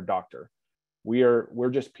them and their doctor.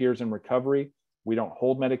 We're just peers in recovery. We don't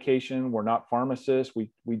hold medication. We're not pharmacists.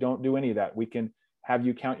 We don't do any of that. We can have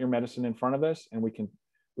you count your medicine in front of us, and we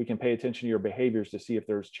can pay attention to your behaviors to see if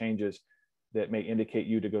there's changes that may indicate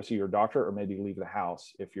you to go see your doctor or maybe leave the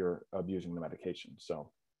house if you're abusing the medication.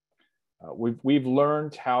 So we've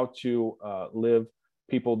learned how to live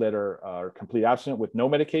people that are complete abstinent with no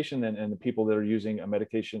medication, and the people that are using a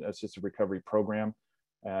medication assisted recovery program.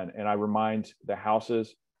 And I remind the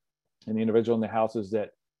houses and the individual in the houses that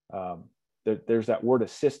there's that word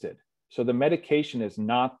assisted. So the medication is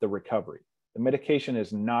not the recovery. The medication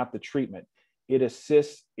is not the treatment. It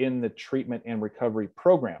assists in the treatment and recovery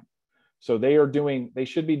program. So they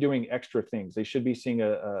should be doing extra things. They should be seeing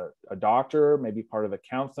a doctor, maybe part of a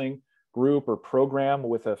counseling group or program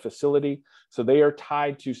with a facility. So they are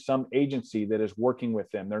tied to some agency that is working with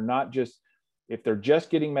them. They're not just, if they're just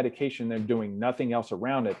getting medication, they're doing nothing else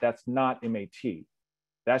around it. That's not MAT.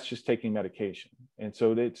 That's just taking medication. And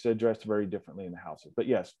so it's addressed very differently in the houses. But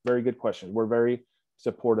yes, very good question. We're very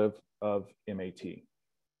supportive of MAT.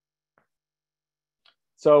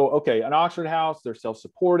 So, okay, an Oxford House, they're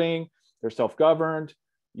self-supporting, they're self-governed.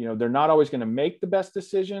 They're not always going to make the best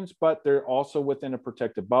decisions, but they're also within a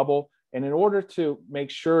protected bubble. And in order to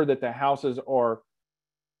make sure that the houses are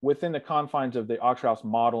within the confines of the Oxford House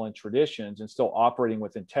model and traditions and still operating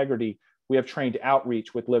with integrity, we have trained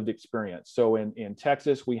outreach with lived experience. So in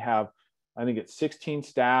Texas, we have, I think it's 16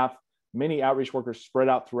 staff, many outreach workers spread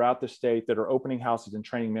out throughout the state that are opening houses and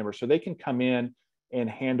training members. So they can come in and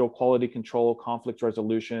handle quality control, conflict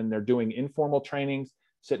resolution. They're doing informal trainings,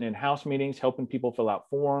 sitting in house meetings, helping people fill out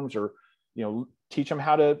forms, or teach them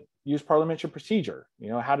how to use parliamentary procedure,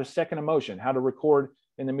 how to second a motion, how to record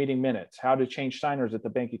in the meeting minutes, how to change signers at the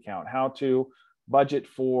bank account, how to budget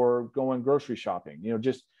for going grocery shopping,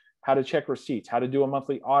 just how to check receipts, how to do a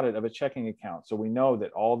monthly audit of a checking account, so we know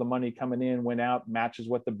that all the money coming in, went out, matches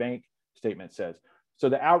what the bank statement says. So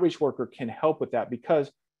the outreach worker can help with that,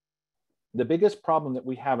 because the biggest problem that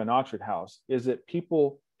we have in Oxford House is that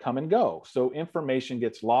people come and go. So information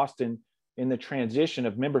gets lost in the transition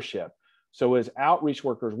of membership. So as outreach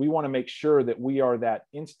workers, we want to make sure that we are that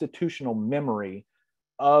institutional memory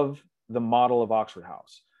of the model of Oxford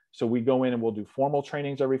House. So we go in and we'll do formal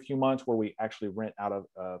trainings every few months where we actually rent out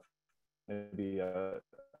of maybe a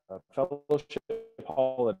fellowship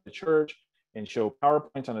hall at the church and show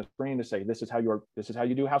PowerPoints on a screen to say, this is how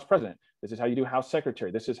you do house president. This is how you do house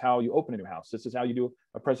secretary. This is how you open a new house. This is how you do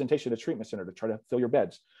a presentation at a treatment center to try to fill your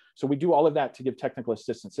beds. So we do all of that to give technical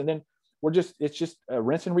assistance. And then it's just a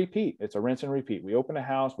rinse and repeat. It's a rinse and repeat. We open a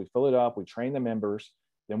house, we fill it up, we train the members,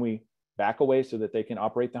 then we back away so that they can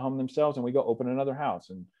operate the home themselves, and we go open another house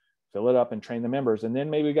and fill it up and train the members. And then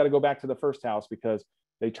maybe we got to go back to the first house because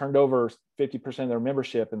they turned over 50% of their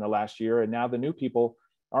membership in the last year. And now the new people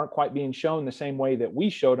aren't quite being shown the same way that we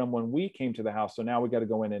showed them when we came to the house. So now we got to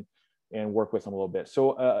go in and work with them a little bit.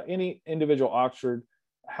 So any individual Oxford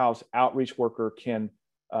House outreach worker can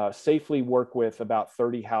safely work with about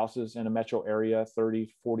 30 houses in a metro area,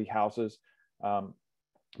 30, 40 houses.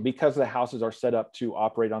 Because the houses are set up to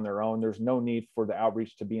operate on their own, there's no need for the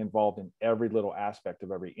outreach to be involved in every little aspect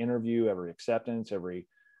of every interview, every acceptance, every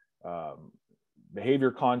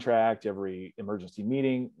behavior contract, every emergency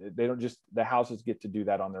meeting. They don't just, the houses get to do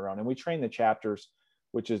that on their own. And we train the chapters,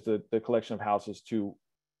 which is the collection of houses, to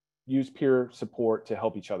use peer support to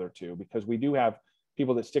help each other too, because we do have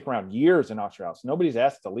people that stick around years in Oxford House. Nobody's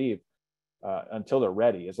asked to leave until they're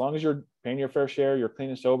ready. As long as you're paying your fair share, you're clean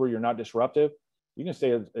and sober, you're not disruptive, you can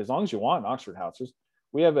stay as long as you want in Oxford Houses.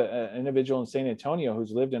 We have an individual in San Antonio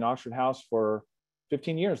who's lived in Oxford House for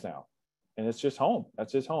 15 years now, and it's just home.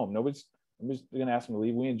 That's his home. Nobody's going to ask him to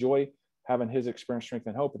leave. We enjoy having his experience, strength,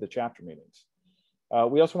 and hope at the chapter meetings.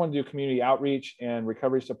 We also want to do community outreach and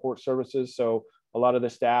recovery support services. So a lot of the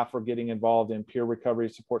staff are getting involved in peer recovery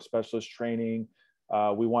support specialist training.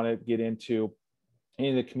 We want to get into any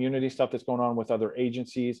of the community stuff that's going on with other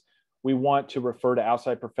agencies. We want to refer to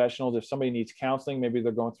outside professionals. If somebody needs counseling, maybe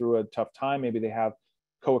they're going through a tough time, maybe they have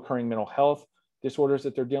co-occurring mental health disorders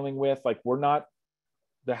that they're dealing with. Like,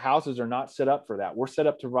 the houses are not set up for that. We're set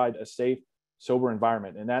up to provide a safe, sober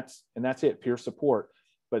environment. And that's it, peer support.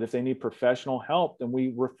 But if they need professional help, then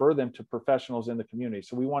we refer them to professionals in the community.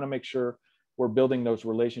 So we want to make sure we're building those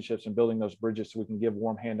relationships and building those bridges so we can give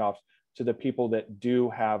warm handoffs to the people that do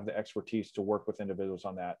have the expertise to work with individuals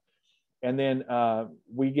on that. And then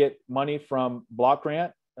we get money from block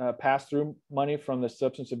grant, pass-through money from the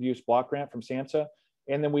substance abuse block grant from SAMHSA.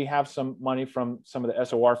 And then we have some money from some of the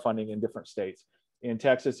SOR funding in different states. In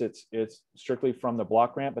Texas, it's strictly from the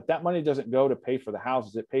block grant, but that money doesn't go to pay for the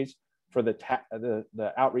houses. It pays for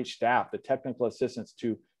the outreach staff, the technical assistance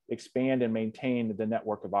to expand and maintain the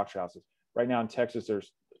network of Oxford Houses. Right now in Texas,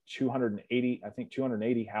 there's 280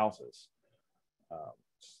 houses.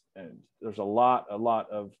 And there's a lot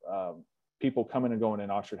of people coming and going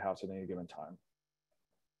in Oxford House at any given time.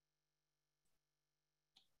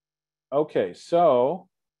 Okay, so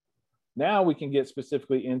now we can get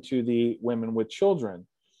specifically into the women with children.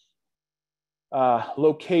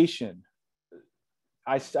 Location.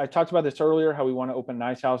 I talked about this earlier, how we want to open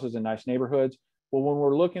nice houses in nice neighborhoods. Well, when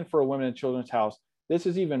we're looking for a women and children's house, this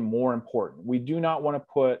is even more important. We do not want to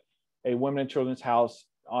put a women and children's house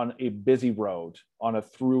on a busy road, on a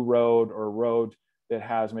through road or a road that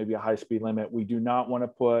has maybe a high speed limit. We do not want to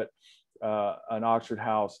put an Oxford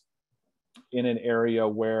House in an area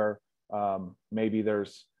where maybe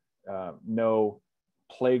there's no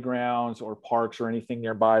playgrounds or parks or anything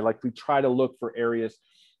nearby. Like, we try to look for areas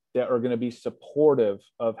that are going to be supportive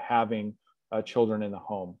of having children in the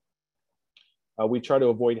home. We try to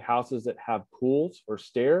avoid houses that have pools or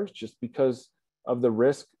stairs just because of the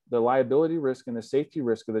risk, the liability risk and the safety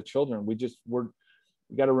risk of the children. We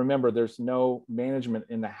got to remember there's no management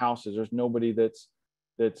in the houses. There's nobody that's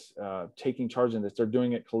taking charge in this. They're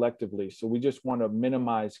doing it collectively. So we just want to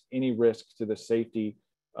minimize any risk to the safety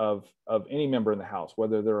of any member in the house,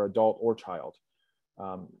 whether they're adult or child.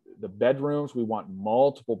 The bedrooms, we want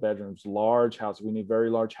multiple bedrooms, large houses. We need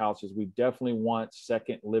very large houses. We definitely want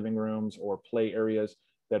second living rooms or play areas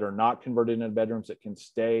that are not converted into bedrooms that can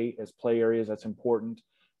stay as play areas. That's important.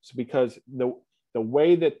 So because the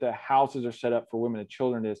way that the houses are set up for women and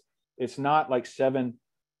children is, it's not like 7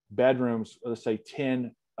 bedrooms, let's say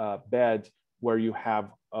 10 beds where you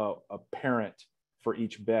have a parent for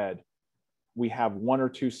each bed. We have 1 or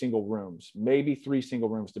 2 single rooms, maybe 3 single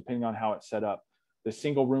rooms, depending on how it's set up. The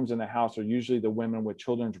single rooms in the house are usually the women with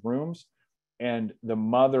children's rooms, and the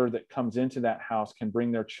mother that comes into that house can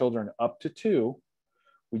bring their children up to 2.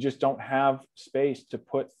 We just don't have space to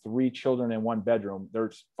put 3 children in 1 bedroom.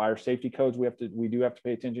 There's fire safety codes we do have to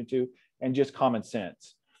pay attention to, and just common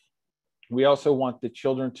sense. We also want the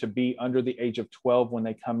children to be under the age of 12 when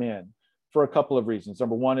they come in, for a couple of reasons.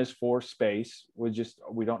 Number 1 is for space. We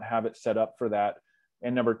don't have it set up for that.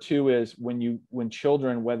 And number 2 is when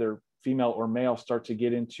children, whether female or male, start to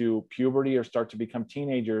get into puberty or start to become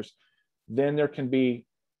teenagers, then there can be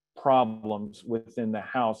problems within the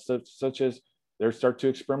house, such as they start to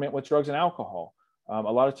experiment with drugs and alcohol. A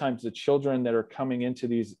lot of times the children that are coming into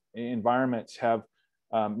these environments have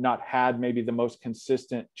not had maybe the most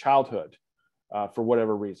consistent childhood for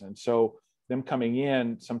whatever reason. So them coming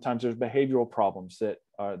in, sometimes there's behavioral problems that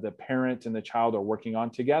the parent and the child are working on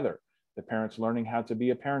together. The parent's learning how to be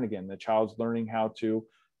a parent again. The child's learning how to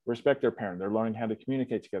respect their parent. They're learning how to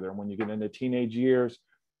communicate together. And when you get into teenage years,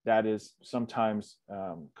 that is sometimes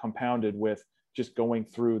compounded with just going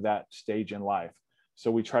through that stage in life. So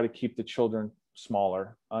we try to keep the children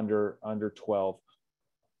smaller, under 12.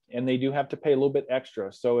 And they do have to pay a little bit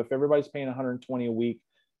extra. So if everybody's paying $120 a week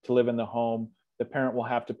to live in the home, the parent will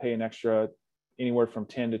have to pay an extra anywhere from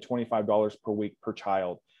 $10 to $25 per week per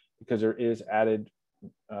child, because there is added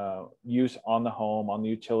use on the home, on the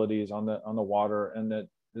utilities, on the water, and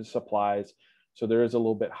the supplies. So there is a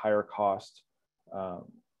little bit higher cost.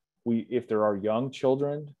 If there are young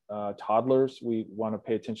children, toddlers, we want to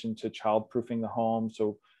pay attention to childproofing the home.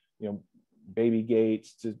 So, baby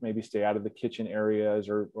gates to maybe stay out of the kitchen areas,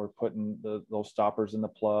 or putting those stoppers in the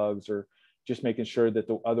plugs, or just making sure that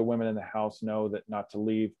the other women in the house know that not to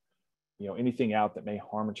leave, anything out that may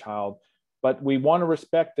harm a child. But we want to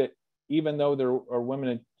respect that even though there are women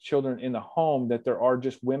and children in the home, that there are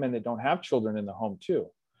just women that don't have children in the home too.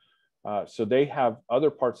 So they have other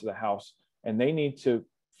parts of the house, and they need to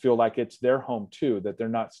feel like it's their home too, that they're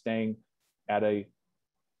not staying at a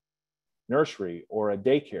nursery or a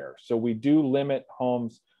daycare. So we do limit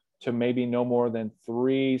homes to maybe no more than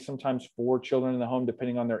 3, sometimes 4 children in the home,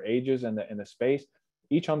 depending on their ages and the space.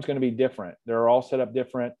 Each home's going to be different. They're all set up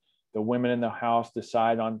different. The women in the house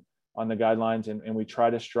decide on the guidelines, and we try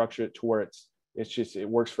to structure it to where it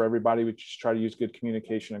works for everybody. We just try to use good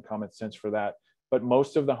communication and common sense for that. But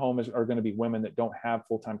most of the homes are going to be women that don't have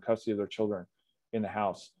full-time custody of their children in the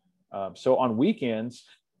house. So on weekends,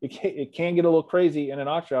 it can get a little crazy in an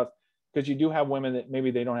auction house, because you do have women that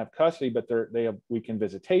maybe they don't have custody, but they have weekend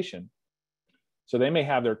visitation. So they may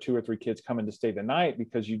have their 2 or 3 kids come in to stay the night,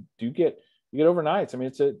 because you get overnights. I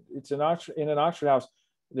mean, it's an auction, in an auction house,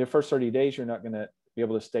 the first 30 days, you're not going to be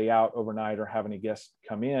able to stay out overnight or have any guests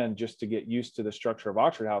come in, just to get used to the structure of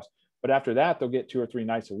auction house. But after that, they'll get 2 or 3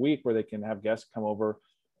 nights a week where they can have guests come over,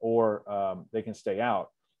 or they can stay out.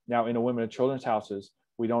 Now, in a women and children's houses,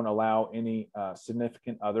 we don't allow any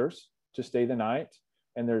significant others to stay the night.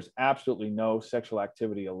 And there's absolutely no sexual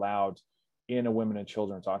activity allowed in a women and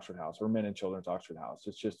children's Oxford house or men and children's Oxford house.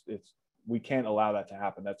 We can't allow that to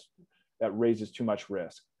happen. That raises too much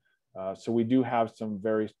risk. So we do have some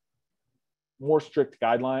very more strict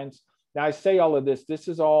guidelines. Now, I say all of this, this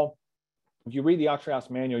is all, if you read the Oxford House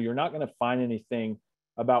manual, you're not going to find anything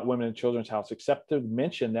about women and children's house, except to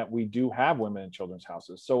mention that we do have women and children's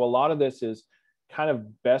houses. So a lot of this is kind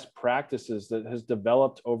of best practices that has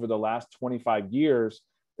developed over the last 25 years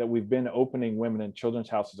that we've been opening women and children's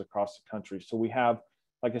houses across the country. So we have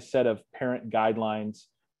like a set of parent guidelines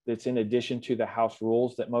that's in addition to the house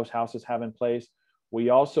rules that most houses have in place. We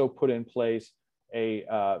also put in place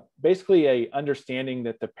basically a understanding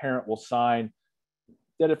that the parent will sign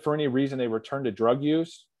that if for any reason they return to drug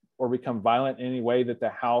use or become violent in any way, that the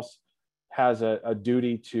house has a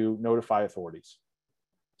duty to notify authorities.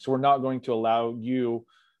 So we're not going to allow you,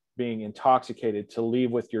 being intoxicated, to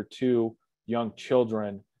leave with your 2 young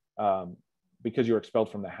children because you're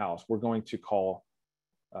expelled from the house. We're going to call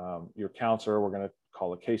your counselor. We're going to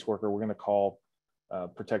call a caseworker. We're going to call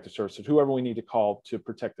protective services, whoever we need to call to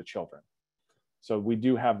protect the children. So we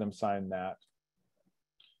do have them sign that.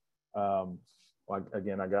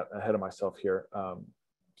 Again, I got ahead of myself here.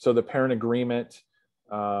 So the parent agreement,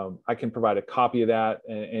 I can provide a copy of that.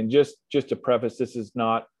 And just to preface, it's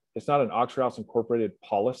not an Oxford House Incorporated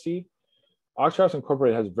policy. Oxford House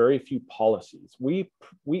Incorporated has very few policies. We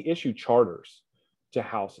issue charters to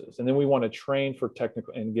houses, and then we want to train for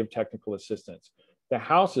technical and give technical assistance. The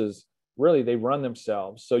houses, really, they run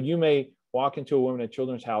themselves. So you may walk into a women and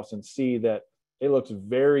children's house and see that it looks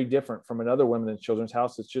very different from another women and children's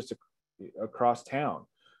house that's just across town,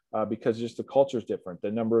 because just the culture is different.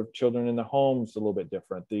 The number of children in the home is a little bit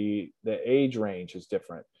different. The age range is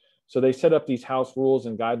different. So they set up these house rules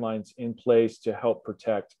and guidelines in place to help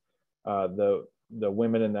protect the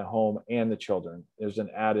women in the home and the children. There's an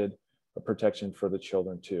added protection for the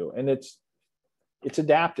children too. And it's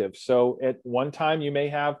adaptive. So at one time you may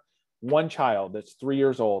have one child that's 3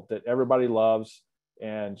 years old that everybody loves,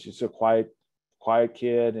 and she's a quiet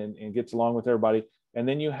kid and gets along with everybody. And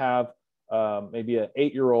then you have maybe an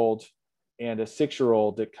 8-year-old and a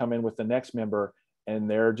 6-year-old that come in with the next member, and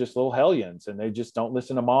they're just little hellions, and they just don't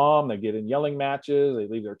listen to mom. They get in yelling matches. They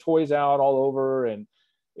leave their toys out all over, and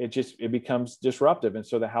it becomes disruptive. And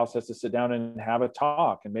so the house has to sit down and have a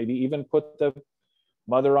talk, and maybe even put the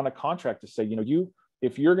mother on a contract to say,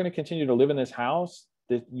 if you're going to continue to live in this house,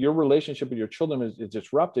 that your relationship with your children is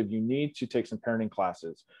disruptive, you need to take some parenting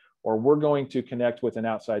classes, or we're going to connect with an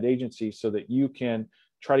outside agency so that you can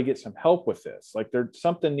try to get some help with this. Like,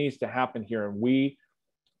 something needs to happen here, and we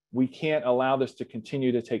can't allow this to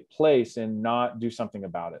continue to take place and not do something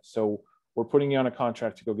about it. So we're putting you on a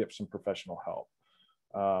contract to go get some professional help.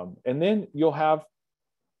 And then you'll have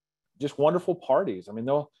just wonderful parties. I mean,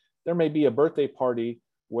 there may be a birthday party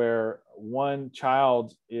where one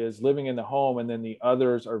child is living in the home, and then the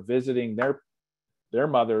others are visiting their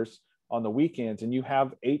mothers on the weekends, and you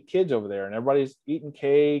have 8 kids over there, and everybody's eating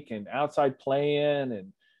cake and outside playing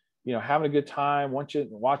and, you know, having a good time,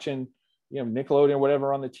 watching, you know, Nickelodeon or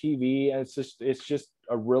whatever on the TV. And it's just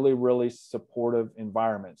a really, really supportive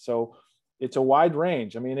environment. So it's a wide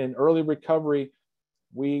range. I mean, in early recovery,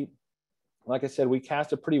 like I said, we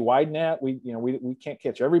cast a pretty wide net. We can't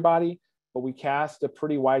catch everybody, but we cast a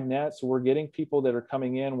pretty wide net. So we're getting people that are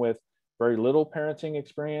coming in with very little parenting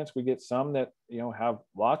experience. We get some that, you know, have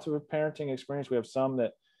lots of parenting experience. We have some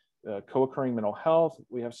that co-occurring mental health.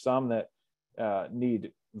 We have some that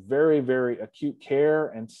need very, very acute care,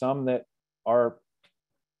 and some that are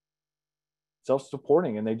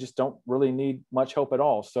self-supporting and they just don't really need much help at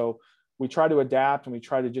all. So we try to adapt, and we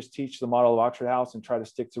try to just teach the model of Oxford House and try to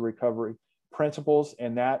stick to recovery principles.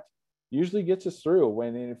 And that usually gets us through.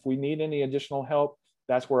 If we need any additional help,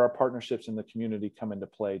 that's where our partnerships in the community come into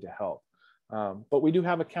play to help. But we do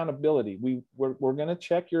have accountability. We're going to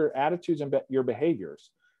check your attitudes and your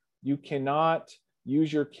behaviors. You cannot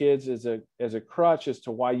use your kids as a crutch as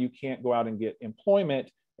to why you can't go out and get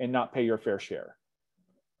employment and not pay your fair share.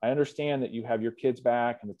 I understand that you have your kids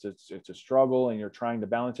back and it's a struggle and you're trying to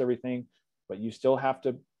balance everything, but you still have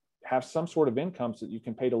to have some sort of income so that you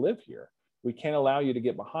can pay to live here. We can't allow you to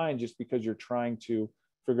get behind just because you're trying to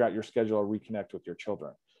figure out your schedule or reconnect with your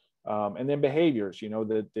children. And then behaviors, you know,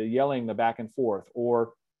 the yelling, the back and forth,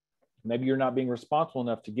 or maybe you're not being responsible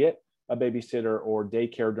enough to get a babysitter or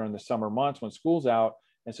daycare during the summer months when school's out.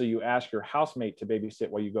 And so you ask your housemate to babysit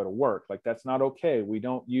while you go to work. Like, that's not okay.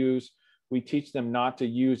 We teach them not to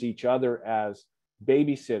use each other as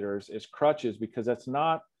babysitters, as crutches, because that's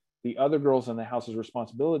not the other girls in the house's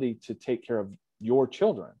responsibility to take care of your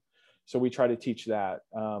children. So we try to teach that.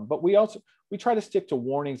 But we try to stick to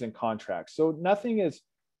warnings and contracts. So nothing is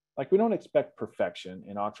like, we don't expect perfection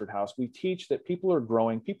in Oxford House. We teach that people are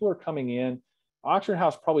growing, people are coming in. Oxford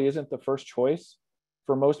House probably isn't the first choice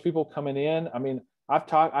for most people coming in. I mean,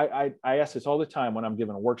 I ask this all the time when I'm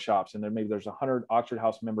giving workshops, and there's 100 Oxford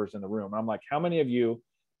House members in the room. And I'm like, how many of you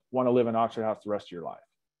want to live in Oxford House the rest of your life?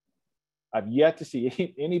 I've yet to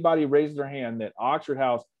see anybody raise their hand that Oxford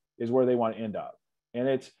House is where they want to end up. And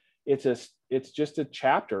it's just a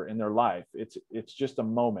chapter in their life. It's just a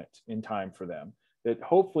moment in time for them that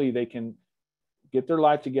hopefully they can get their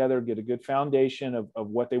life together, get a good foundation of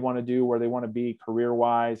what they want to do, where they want to be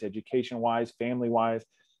career-wise, education-wise, family-wise,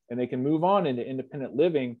 and they can move on into independent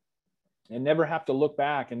living and never have to look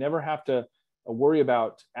back and never have to worry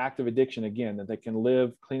about active addiction again, that they can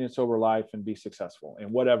live clean and sober life and be successful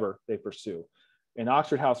in whatever they pursue. And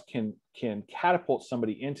Oxford House can catapult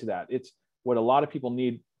somebody into that. It's what a lot of people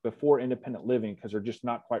need before independent living, because they're just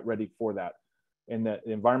not quite ready for that. And the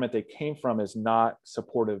environment they came from is not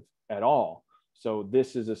supportive at all. So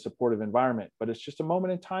this is a supportive environment, but it's just a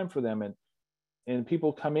moment in time for them. And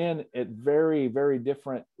people come in at very, very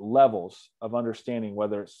different levels of understanding,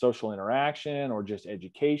 whether it's social interaction or just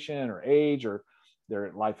education or age or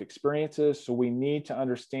their life experiences. So we need to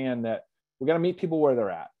understand that we got to meet people where they're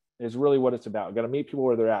at, is really what it's about. We got to meet people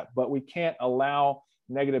where they're at, but we can't allow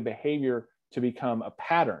negative behavior to become a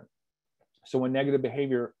pattern. So when negative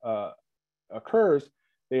behavior occurs,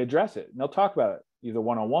 they address it and they'll talk about it either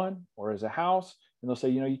one-on-one or as a house. And they'll say,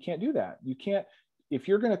 you know, you can't do that. You can't, if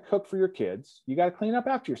you're going to cook for your kids, you got to clean up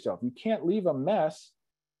after yourself. You can't leave a mess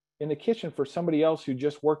in the kitchen for somebody else who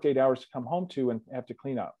just worked 8 hours to come home to and have to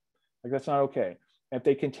clean up. Like, that's not okay. If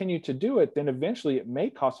they continue to do it, then eventually it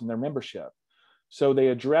may cost them their membership. So they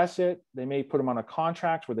address it. They may put them on a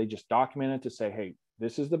contract where they just document it to say, hey,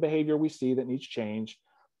 this is the behavior we see that needs change.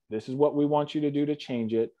 This is what we want you to do to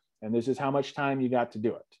change it. And this is how much time you got to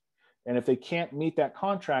do it. And if they can't meet that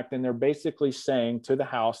contract, then they're basically saying to the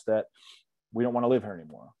house that we don't want to live here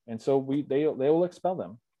anymore. And so they will expel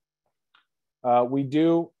them. We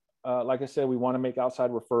do, like I said, we want to make outside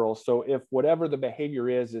referrals. So if whatever the behavior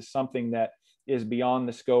is something that is beyond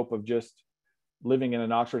the scope of just living in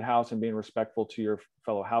an Oxford House and being respectful to your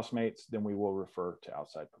fellow housemates, then we will refer to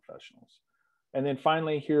outside professionals. And then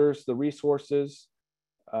finally, here's the resources.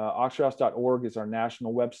 oxfordhouse.org is our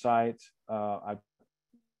national website. I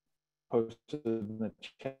posted in the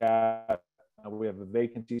chat. We have a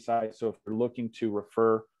vacancy site. So if you're looking to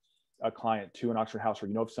refer a client to an Oxford House, or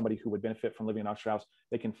you know of somebody who would benefit from living in an Oxford House,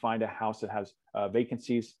 they can find a house that has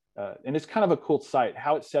vacancies. And it's kind of a cool site.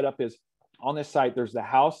 How it's set up is, on this site, there's the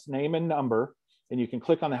house name and number, and you can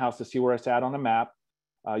click on the house to see where it's at on a map.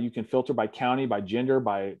 You can filter by county, by gender,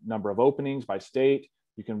 by number of openings, by state.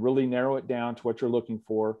 You can really narrow it down to what you're looking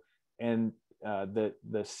for. And the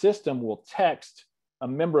system will text a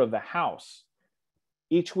member of the house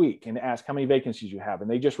each week and ask how many vacancies you have. And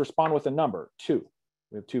they just respond with a number, 2.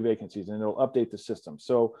 We have 2 vacancies, and it'll update the system.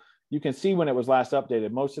 So you can see when it was last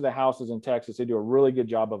updated. Most of the houses in Texas, they do a really good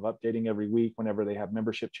job of updating every week whenever they have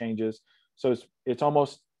membership changes. So it's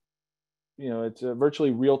almost, it's a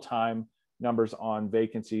virtually real time numbers on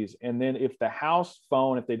vacancies. And then if the house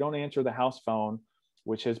phone, if they don't answer the house phone,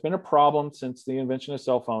 which has been a problem since the invention of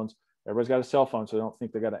cell phones, everybody's got a cell phone, so they don't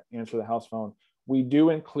think they got to answer the house phone. We do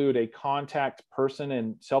include a contact person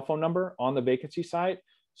and cell phone number on the vacancy site.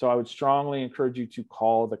 So I would strongly encourage you to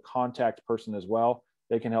call the contact person as well.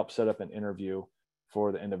 They can help set up an interview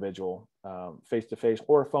for the individual, face-to-face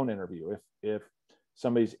or a phone interview. If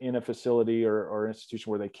somebody's in a facility or institution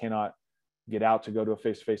where they cannot get out to go to a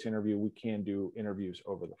face-to-face interview, we can do interviews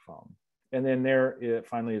over the phone. And then there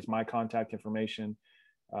finally is my contact information.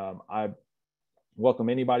 I welcome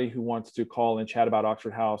anybody who wants to call and chat about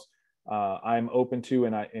Oxford House. I'm open to,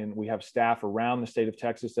 and we have staff around the state of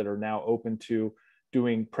Texas that are now open to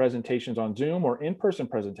doing presentations on Zoom or in-person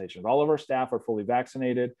presentations. All of our staff are fully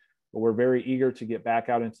vaccinated, but we're very eager to get back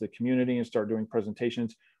out into the community and start doing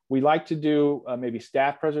presentations. We like to do maybe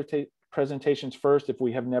staff presentations first if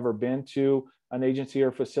we have never been to an agency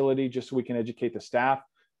or facility, just so we can educate the staff,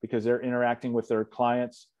 because they're interacting with their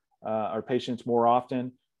clients, our patients more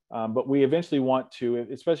often. But we eventually want to,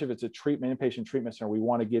 especially if it's a inpatient treatment center, we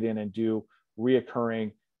want to get in and do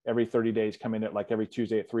reoccurring every 30 days, come in at like every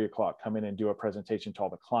Tuesday at 3 o'clock, come in and do a presentation to all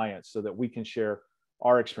the clients so that we can share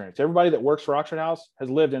our experience. Everybody that works for Oxford House has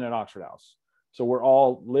lived in an Oxford House. So we're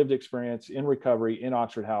all lived experience in recovery in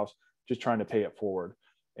Oxford House, just trying to pay it forward.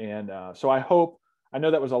 And so I know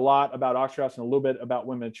that was a lot about Oxford House and a little bit about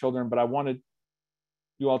women and children, but I wanted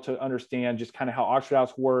you all to understand just kind of how Oxford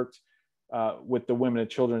House worked with the women and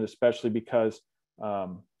children, especially because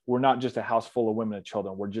we're not just a house full of women and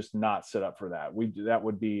children. We're just not set up for that. That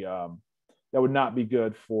would not be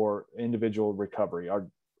good for individual recovery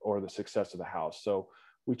or the success of the house. So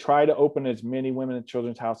we try to open as many women and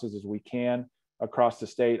children's houses as we can across the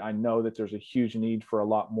state. I know that there's a huge need for a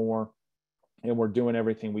lot more, and we're doing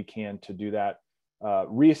everything we can to do that.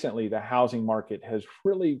 Recently, the housing market has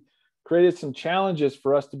really created some challenges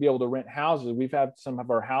for us to be able to rent houses. We've had some of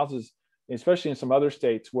our houses, especially in some other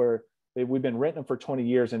states, where we've been renting them for 20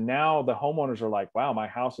 years. And now the homeowners are like, wow, my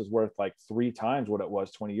house is worth like 3 times what it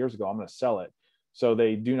was 20 years ago. I'm going to sell it. So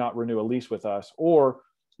they do not renew a lease with us. Or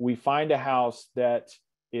we find a house that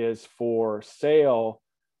is for sale,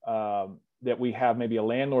 that we have maybe a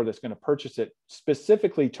landlord that's going to purchase it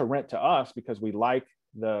specifically to rent to us because we like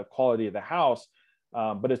the quality of the house.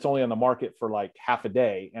 But it's only on the market for like half a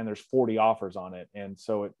day and there's 40 offers on it. And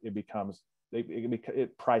so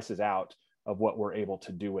it prices out of what we're able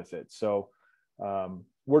to do with it. So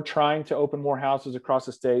we're trying to open more houses across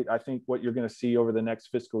the state. I think what you're going to see over the next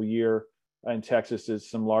fiscal year in Texas is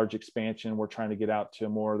some large expansion. We're trying to get out to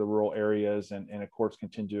more of the rural areas and of course,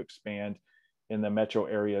 continue to expand in the metro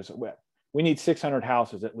areas. We need 600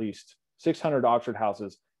 houses, at least 600 Oxford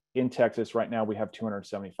houses in Texas. Right now we have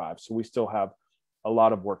 275. So we still have a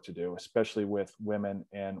lot of work to do, especially with women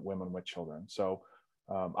and women with children. So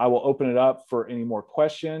I will open it up for any more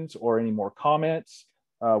questions or any more comments.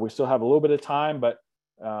 We still have a little bit of time, but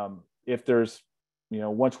if there's,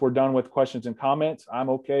 once we're done with questions and comments, I'm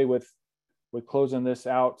okay with closing this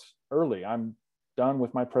out early. I'm done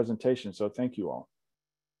with my presentation. So thank you all.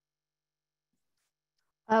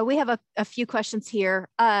 We have a few questions here.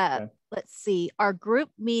 Okay. Let's see. Are group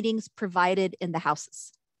meetings provided in the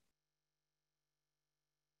houses?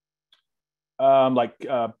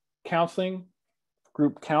 Counseling,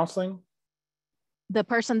 group counseling. The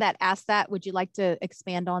person that asked that, would you like to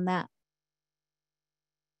expand on that?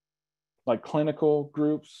 Like clinical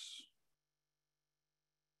groups?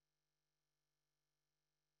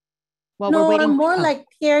 Well, no, we're waiting. More like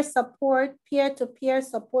peer support, peer-to-peer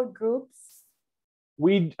support groups.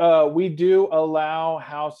 We do allow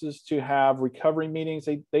houses to have recovery meetings.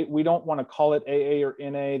 We don't want to call it AA or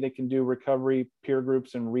NA. They can do recovery peer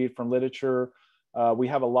groups and read from literature. We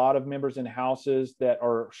have a lot of members in houses that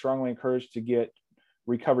are strongly encouraged to get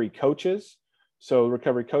recovery coaches. So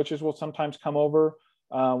recovery coaches will sometimes come over.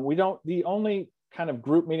 The only kind of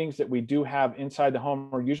group meetings that we do have inside the home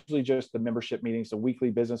are usually just the membership meetings, the weekly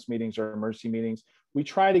business meetings or emergency meetings. We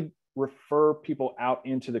try to refer people out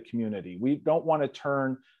into the community. We don't want to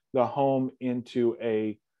turn the home into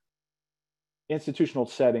a institutional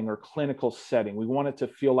setting or clinical setting. We want it to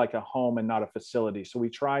feel like a home and not a facility. So we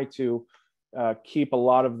try to keep a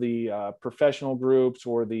lot of the professional groups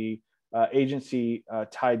or the agency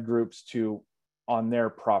tied groups on their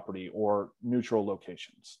property or neutral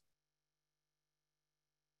locations.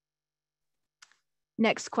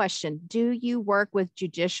 Next question. Do you work with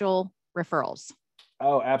judicial referrals?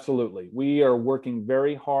 Oh, absolutely. We are working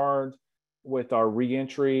very hard with our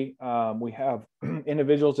reentry. We have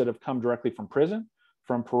individuals that have come directly from prison,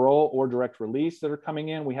 from parole or direct release that are coming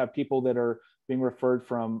in. We have people that are being referred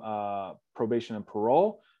from probation and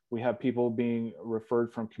parole. We have people being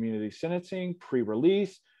referred from community sentencing,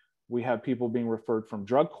 pre-release. We have people being referred from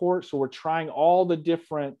drug court. So we're trying all the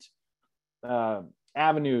different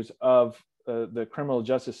avenues of the criminal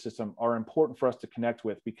justice system are important for us to connect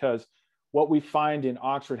with, because what we find in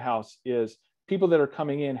Oxford House is people that are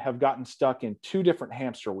coming in have gotten stuck in two different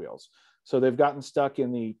hamster wheels. So they've gotten stuck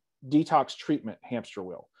in the detox treatment hamster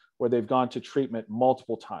wheel, where they've gone to treatment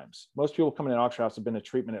multiple times. Most people coming in Oxford House have been to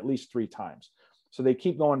treatment at least 3 times. So they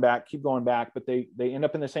keep going back, but they end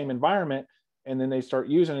up in the same environment, and then they start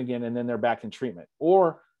using again, and then they're back in treatment.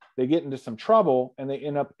 Or they get into some trouble and they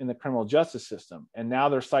end up in the criminal justice system. And now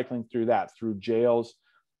they're cycling through that, through jails,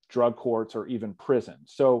 drug courts, or even prison.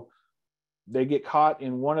 So they get caught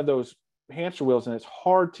in one of those hamster wheels, and it's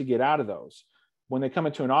hard to get out of those. When they come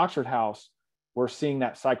into an Oxford House, we're seeing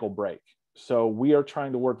that cycle break. So we are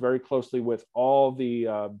trying to work very closely with all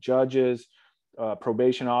the judges,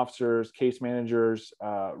 probation officers, case managers,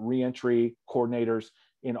 reentry coordinators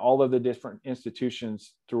in all of the different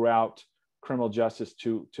institutions throughout criminal justice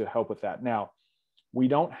to help with that. Now, we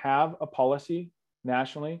don't have a policy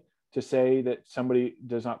nationally to say that somebody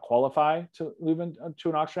does not qualify to live into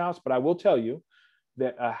an Oxford House, but I will tell you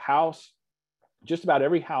that a house, just about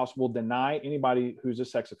every house, will deny anybody who's a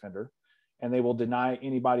sex offender, and they will deny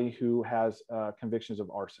anybody who has convictions of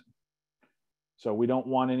arson. So we don't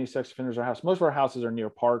want any sex offenders in our house. Most of our houses are near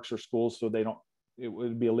parks or schools, so it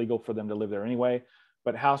would be illegal for them to live there anyway.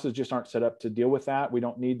 But houses just aren't set up to deal with that. We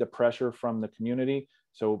don't need the pressure from the community.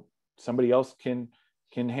 So somebody else can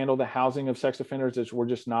handle the housing of sex offenders. We're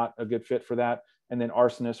just not a good fit for that. And then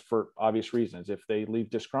arsonists, for obvious reasons. If they leave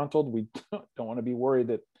disgruntled, we don't want to be worried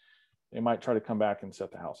that they might try to come back and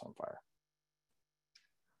set the house on fire.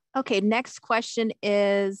 Okay, next question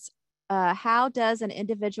is, how does an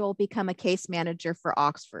individual become a case manager for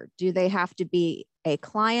Oxford? Do they have to be a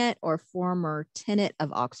client or former tenant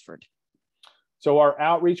of Oxford? So our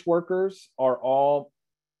outreach workers are all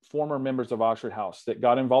former members of Oxford House that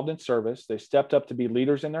got involved in service. They stepped up to be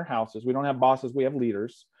leaders in their houses. We don't have bosses, we have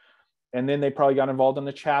leaders. And then they probably got involved on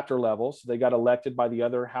the chapter level. So they got elected by the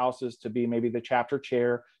other houses to be maybe the chapter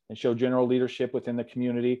chair and show general leadership within the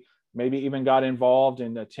community. Maybe even got involved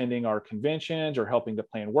in attending our conventions or helping to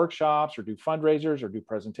plan workshops or do fundraisers or do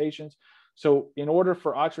presentations. So in order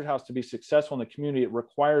for Oxford House to be successful in the community, it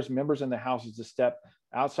requires members in the houses to step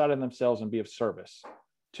outside of themselves and be of service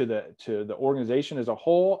to the organization as a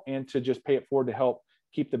whole, and to just pay it forward to help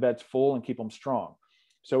keep the beds full and keep them strong.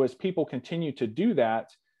 So as people continue to do that,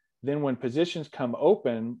 then when positions come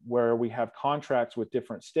open where we have contracts with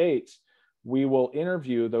different states, we will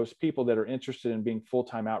interview those people that are interested in being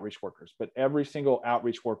full-time outreach workers. But every single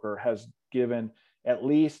outreach worker has given at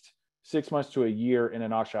least 6 months to a year in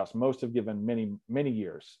an Oxford House. Most have given many, many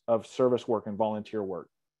years of service work and volunteer work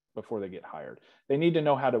before they get hired. They need to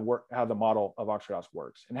know how to work, how the model of Oxford House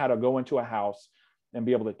works, and how to go into a house and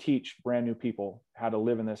be able to teach brand new people how to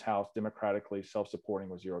live in this house democratically, self-supporting,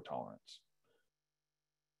 with zero tolerance.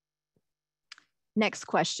 Next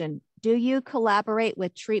question. Do you collaborate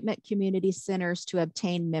with treatment community centers to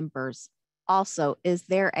obtain members? Also, is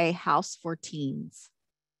there a house for teens?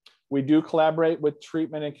 We do collaborate with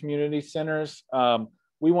treatment and community centers.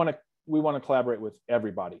 We want to collaborate with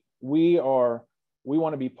everybody. We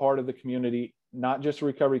want to be part of the community, not just the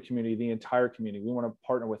recovery community, the entire community. We want to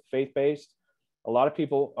partner with faith-based. A lot of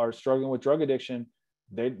people are struggling with drug addiction.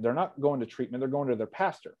 They're not going to treatment, they're going to their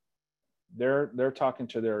pastor. They're talking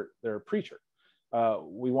to their preacher.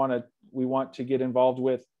 We want to get involved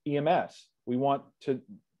with EMS. We want to,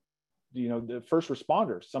 the first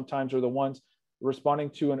responders sometimes are the ones responding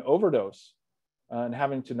to an overdose and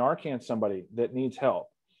having to Narcan somebody that needs help.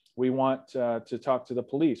 We want to talk to the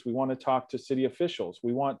police. We want to talk to city officials.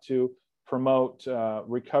 We want to promote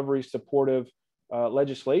recovery supportive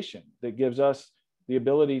legislation that gives us the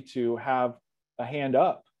ability to have a hand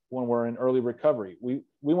up when we're in early recovery. We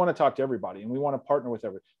want to talk to everybody, and we want to partner with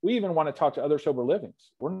everybody. We even want to talk to other sober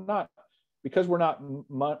livings. Because we're not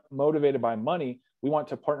motivated by money, we want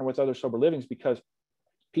to partner with other sober livings, because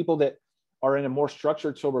people that are in a more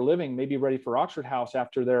structured sober living may be ready for Oxford House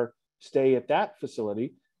after their stay at that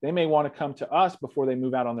facility. They may want to come to us before they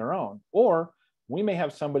move out on their own. Or we may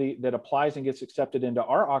have somebody that applies and gets accepted into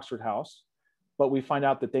our Oxford House, but we find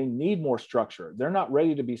out that they need more structure. They're not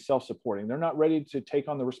ready to be self-supporting. They're not ready to take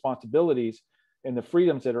on the responsibilities and the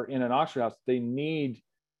freedoms that are in an Oxford House. They need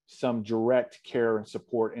some direct care and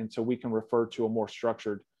support. And so we can refer to a more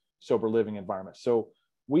structured sober living environment. So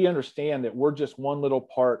we understand that we're just one little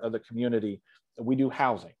part of the community. We do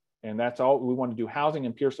housing, and that's all we want to do, housing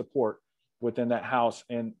and peer support within that house,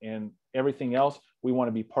 and everything else we want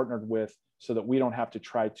to be partnered with so that we don't have to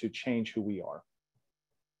try to change who we are.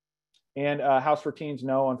 And house for teens,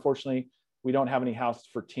 no, unfortunately, we don't have any house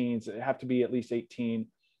for teens. It have to be at least 18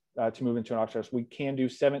 to move into an Oxford house. We can do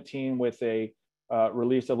 17 with a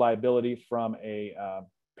release of liability from a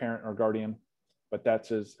parent or guardian, but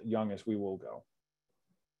that's as young as we will go.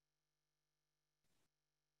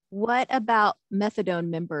 What about methadone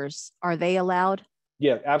members? Are they allowed?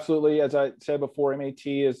 Yeah, absolutely. As I said before, MAT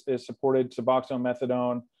is supported Suboxone,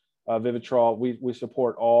 methadone, Vivitrol. We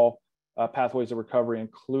support all pathways of recovery,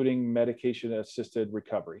 including medication-assisted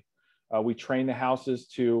recovery. We train the houses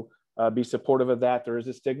to be supportive of that. There is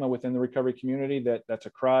a stigma within the recovery community that that's a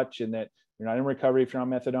crutch and that you're not in recovery if you're on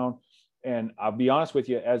methadone. And I'll be honest with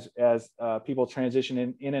you, as people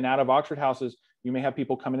transition in and out of Oxford houses, you may have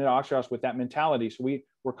people coming into Oxford House with that mentality. So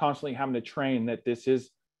we're constantly having to train that this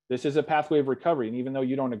is a pathway of recovery. And even though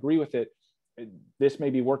you don't agree with it, this may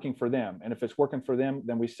be working for them. And if it's working for them,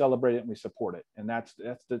 then we celebrate it and we support it. And that's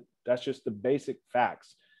just the basic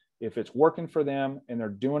facts. If it's working for them and they're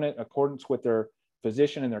doing it in accordance with their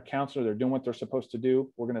physician and their counselor, they're doing what they're supposed to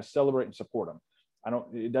do, we're going to celebrate and support them.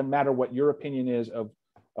 It doesn't matter what your opinion is of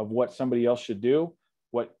what somebody else should do.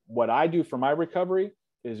 What I do for my recovery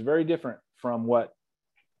is very different from what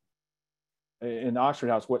in the Oxford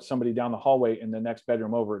House, what somebody down the hallway in the next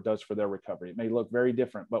bedroom over does for their recovery. It may look very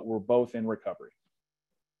different, but we're both in recovery.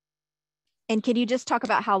 And can you just talk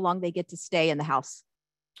about how long they get to stay in the house?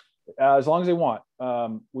 As long as they want.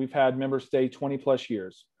 We've had members stay 20 plus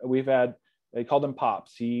years. They called him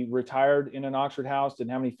Pops. He retired in an Oxford house,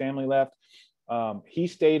 didn't have any family left. He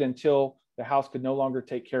stayed until the house could no longer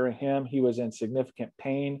take care of him. He was in significant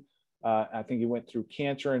pain. I think he went through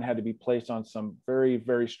cancer and had to be placed on some very,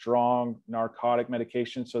 very strong narcotic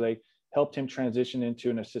medication. So they helped him transition into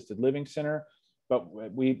an assisted living center. But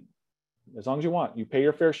as long as you want, you pay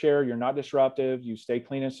your fair share, you're not disruptive, you stay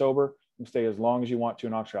clean and sober, you stay as long as you want to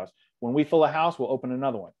in Oxford House. When we fill a house, we'll open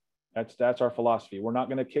another one. That's our philosophy. We're not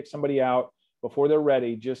going to kick somebody out before they're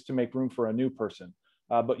ready just to make room for a new person.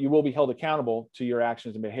 But you will be held accountable to your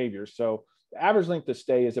actions and behaviors. So the average length of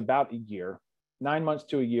stay is about a year. 9 months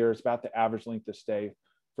to a year is about the average length of stay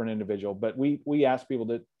for an individual. But we ask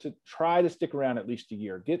people to try to stick around at least a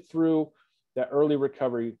year, get through that early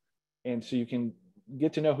recovery. And so you can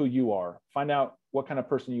get to know who you are, find out what kind of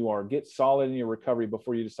person you are, get solid in your recovery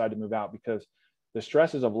before you decide to move out, because the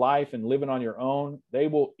stresses of life and living on your own, they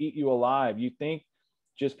will eat you alive. You think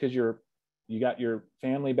just because you got your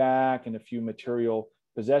family back and a few material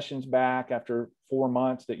possessions back after 4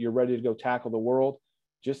 months that you're ready to go tackle the world,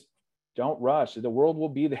 just don't rush. The world will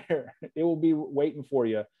be there. It will be waiting for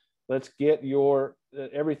you. Let's get your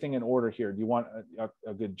everything in order here. Do you want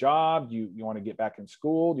a good job? Do you want to get back in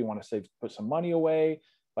school? Do you want to save, put some money away?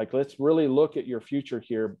 Like, let's really look at your future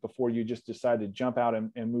here before you just decide to jump out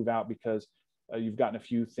and move out because you've gotten a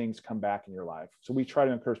few things come back in your life. So we try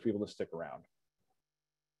to encourage people to stick around.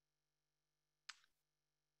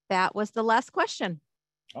 That was the last question.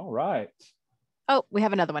 All right. Oh, we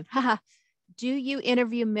have another one. Haha. Do you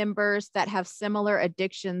interview members that have similar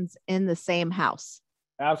addictions in the same house?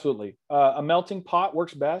 Absolutely. A melting pot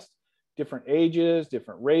works best. Different ages,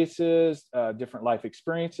 different races, different life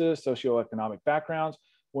experiences, socioeconomic backgrounds.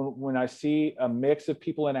 When I see a mix of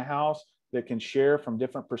people in a house that can share from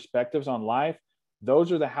different perspectives on life,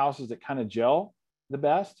 those are the houses that kind of gel the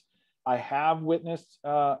best. I have witnessed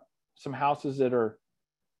some houses that are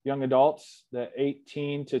young adults, the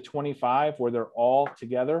 18 to 25, where they're all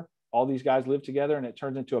together. All these guys live together and it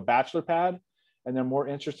turns into a bachelor pad. And they're more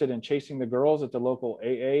interested in chasing the girls at the local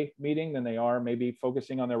AA meeting than they are maybe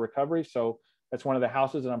focusing on their recovery. So that's one of the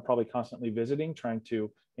houses that I'm probably constantly visiting, trying to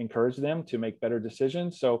encourage them to make better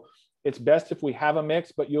decisions. So it's best if we have a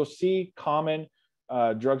mix, but you'll see common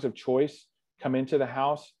drugs of choice come into the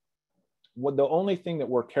house. The only thing that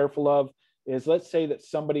we're careful of is, let's say that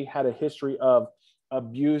somebody had a history of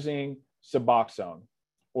abusing Suboxone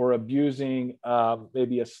or abusing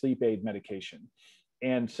maybe a sleep aid medication,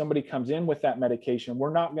 and somebody comes in with that medication,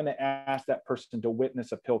 we're not going to ask that person to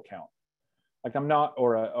witness a pill count. Like I'm not,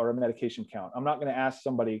 or a medication count. I'm not going to ask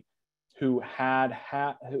somebody who had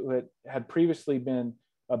previously been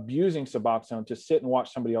abusing Suboxone to sit and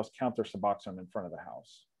watch somebody else count their Suboxone in front of the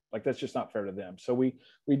house. Like, that's just not fair to them. So we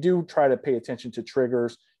do try to pay attention to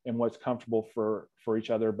triggers and what's comfortable for each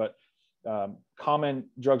other, but common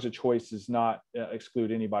drugs of choice does not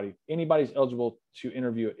exclude anybody. Anybody's eligible to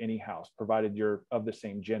interview at any house, provided you're of the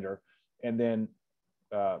same gender. And then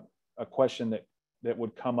a question that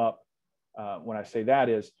would come up when I say that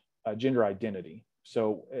is gender identity.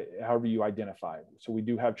 So however you identify. So we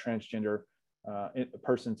do have transgender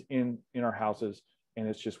persons in our houses, and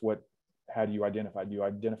it's just how do you identify? Do you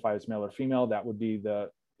identify as male or female? That would be the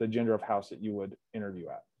gender of house that you would interview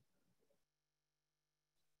at.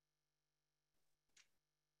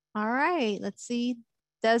 All right, let's see.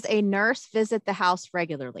 Does a nurse visit the house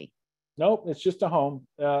regularly? Nope, it's just a home.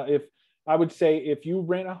 If I would say if you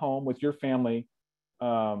rent a home with your family,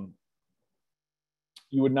 you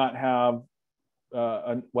would not have.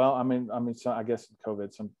 Well, I mean, so I guess in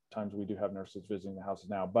COVID, sometimes we do have nurses visiting the houses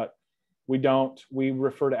now, but we don't. We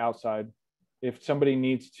refer to outside. If somebody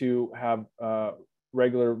needs to have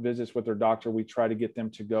regular visits with their doctor, we try to get them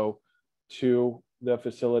to go to the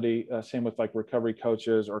facility. Same with like recovery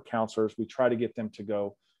coaches or counselors. We try to get them to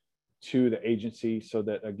go to the agency so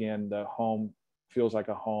that, again, the home feels like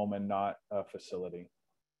a home and not a facility.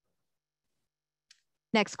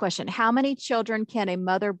 Next question. How many children can a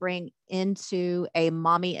mother bring into a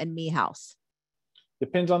mommy and me house?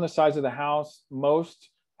 Depends on the size of the house. Most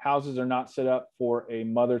houses are not set up for a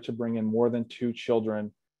mother to bring in more than 2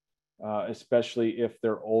 children, especially if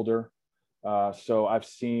they're older. So I've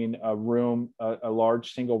seen a room, a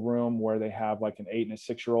large single room where they have like an 8 and a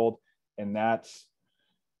 6-year-old, and that's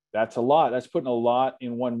a lot. That's putting a lot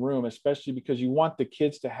in one room, especially because you want the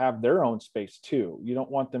kids to have their own space too. You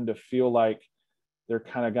don't want them to feel like they're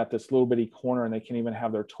kind of got this little bitty corner and they can't even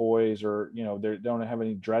have their toys, or, you know, they don't have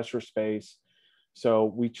any dresser space. So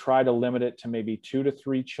we try to limit it to maybe 2 to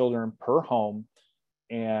 3 children per home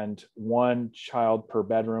and 1 child per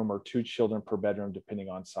bedroom, or 2 children per bedroom, depending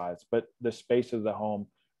on size. But the space of the home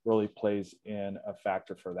really plays in a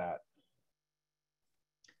factor for that.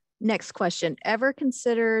 Next question. Ever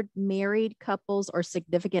considered married couples or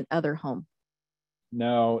significant other home?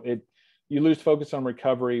 No, you lose focus on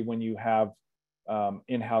recovery when you have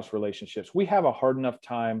in-house relationships. We have a hard enough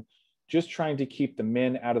time just trying to keep the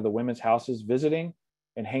men out of the women's houses visiting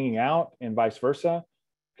and hanging out, and vice versa,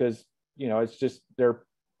 because, you know, it's just, they're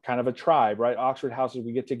kind of a tribe, right? Oxford houses,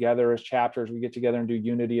 we get together as chapters, we get together and do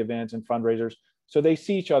unity events and fundraisers. So they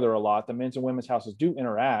see each other a lot. The men's and women's houses do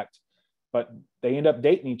interact, but they end up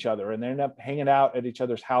dating each other and they end up hanging out at each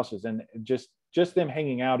other's houses. And just them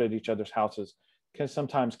hanging out at each other's houses can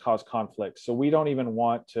sometimes cause conflict. So we don't even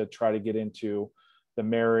want to try to get into the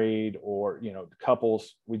married or, you know,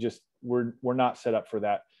 couples. We're not set up for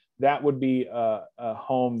that. That would be a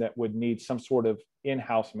home that would need some sort of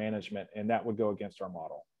in-house management, and that would go against our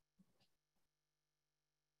model.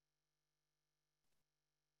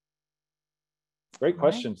 Great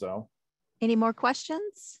questions, though. Any more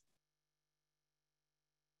questions?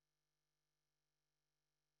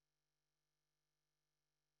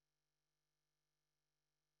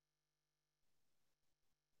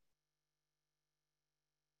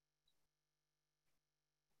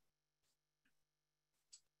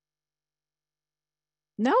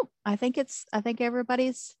 No, I think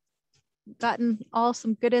everybody's gotten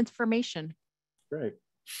some good information. Great.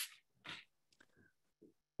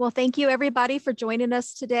 Well, thank you everybody for joining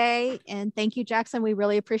us today. And thank you, Jackson. We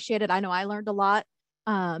really appreciate it. I know I learned a lot.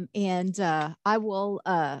 I will,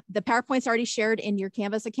 the PowerPoint's already shared in your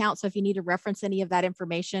Canvas account. So if you need to reference any of that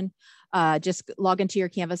information, just log into your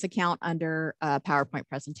Canvas account under PowerPoint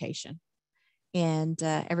presentation. And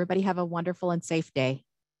everybody have a wonderful and safe day.